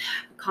 that's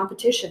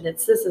competition.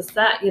 It's this, it's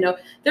that. You know,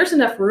 there's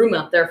enough room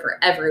out there for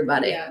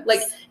everybody. Yes.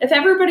 Like, if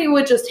everybody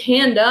would just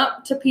hand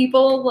up to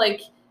people,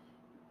 like,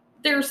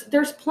 there's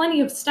plenty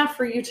of stuff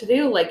for you to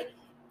do. Like,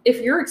 if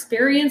you're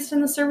experienced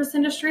in the service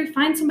industry,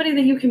 find somebody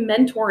that you can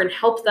mentor and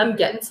help them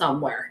get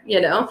somewhere.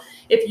 You know,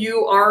 if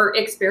you are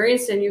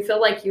experienced and you feel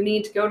like you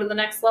need to go to the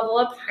next level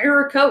up,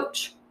 hire a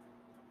coach.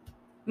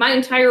 My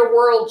entire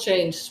world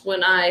changed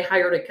when I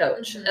hired a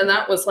coach. And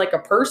that was like a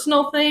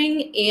personal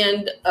thing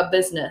and a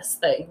business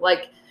thing.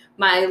 Like,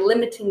 my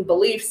limiting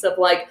beliefs of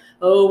like,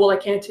 oh, well, I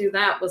can't do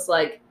that was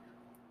like,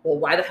 well,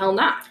 why the hell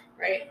not?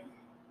 Right.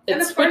 It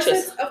And of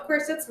switches.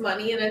 course it's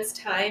money and it's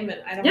time,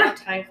 and I don't have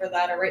time for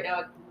that. Or right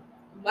now,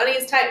 money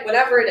is tight.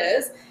 Whatever it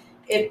is,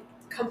 it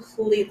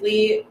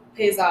completely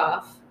pays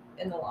off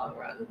in the long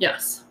run.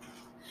 Yes.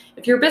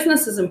 If your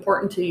business is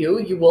important to you,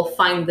 you will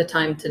find the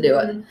time to do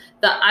it.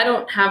 The I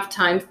don't have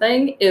time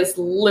thing is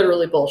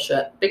literally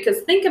bullshit.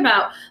 Because think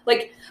about,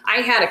 like, I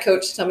had a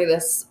coach tell me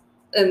this,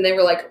 and they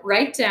were like,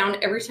 write down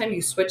every time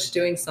you switch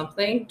doing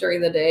something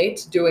during the day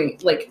to doing,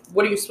 like,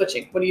 what are you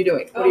switching? What are you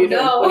doing? What are you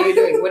doing? What are you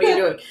doing? What are you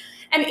doing?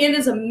 And it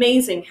is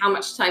amazing how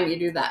much time you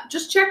do that.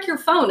 Just check your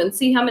phone and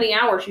see how many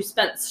hours you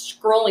spent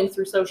scrolling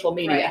through social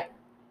media. Right.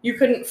 You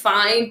couldn't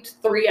find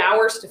 3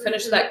 hours to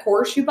finish that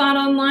course you bought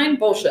online?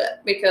 Bullshit.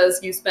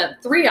 Because you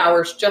spent 3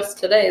 hours just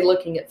today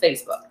looking at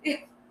Facebook.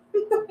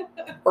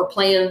 Or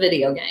playing a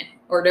video game.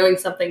 Or doing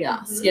something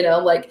else. You know,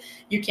 like,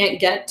 you can't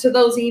get to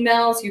those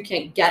emails. You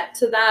can't get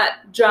to that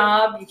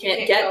job. You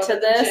can't get to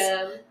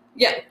this.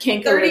 Yeah,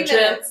 can't go to the gym.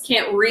 Minutes.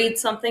 Can't read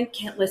something.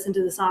 Can't listen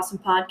to this awesome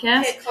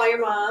podcast. Can't call your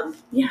mom.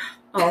 Yeah.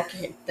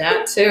 Okay,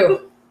 that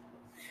too.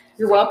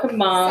 You're welcome,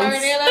 moms. Sorry,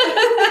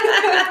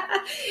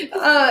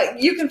 Nana.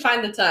 You can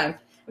find the time.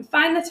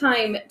 Find the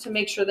time to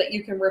make sure that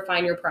you can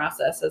refine your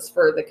processes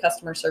for the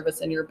customer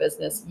service in your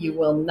business. You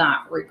will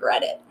not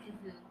regret it.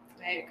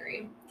 I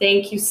agree.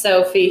 Thank you,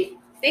 Sophie.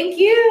 Thank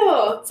you.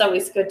 It's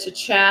always good to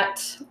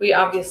chat. We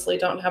obviously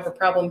don't have a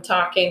problem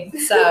talking,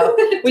 so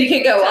we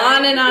could go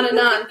on and on and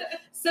on.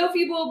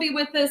 Sophie will be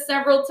with us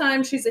several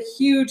times. She's a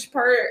huge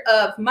part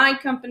of my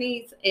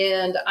company,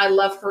 and I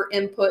love her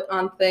input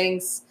on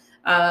things.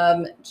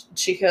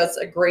 She has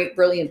a great,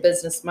 brilliant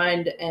business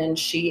mind, and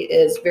she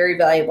is very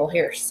valuable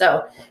here.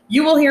 So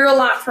you will hear a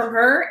lot from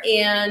her,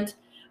 and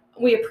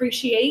we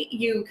appreciate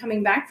you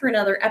coming back for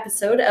another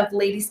episode of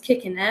Ladies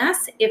Kicking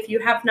Ass. If you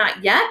have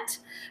not yet,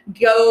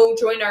 go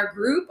join our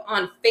group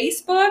on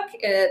Facebook.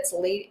 It's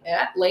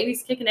at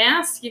Ladies Kicking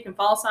Ass. You can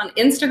follow us on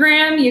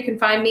Instagram. You can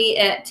find me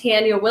at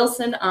Tanya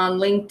Wilson on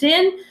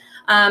LinkedIn.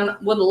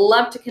 Would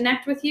love to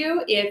connect with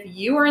you. If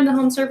you are in the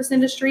home service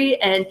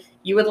industry and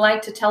you would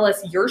like to tell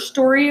us your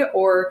story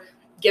or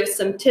give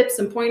some tips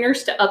and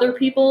pointers to other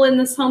people in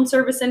this home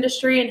service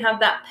industry and have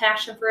that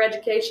passion for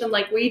education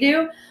like we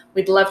do,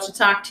 we'd love to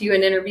talk to you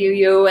and interview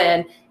you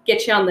and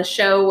get you on the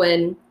show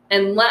and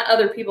let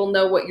other people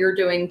know what you're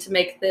doing to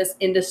make this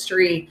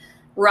industry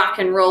rock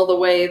and roll the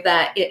way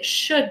that it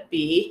should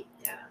be.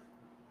 Yeah.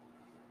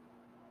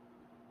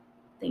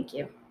 Thank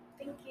you.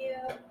 Thank you.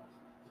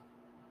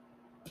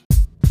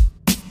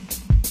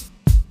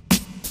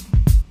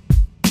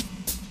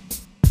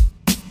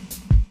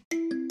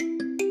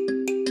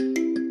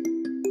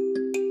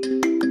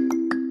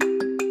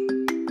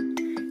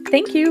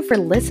 Thank you for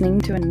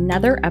listening to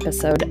another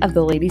episode of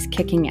the Ladies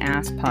Kicking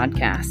Ass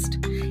podcast.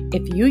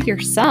 If you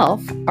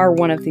yourself are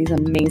one of these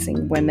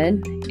amazing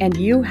women and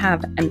you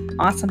have an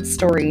awesome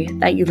story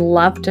that you'd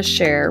love to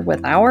share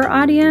with our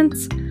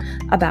audience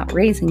about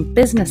raising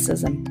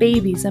businesses and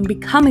babies and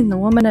becoming the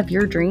woman of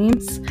your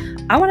dreams,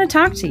 I want to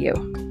talk to you.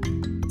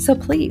 So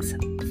please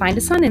find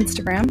us on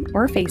Instagram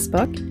or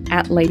Facebook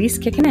at Ladies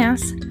Kicking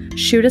Ass,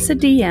 shoot us a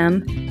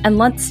DM, and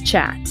let's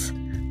chat.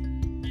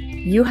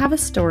 You have a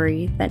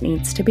story that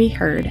needs to be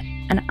heard,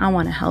 and I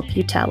want to help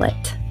you tell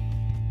it.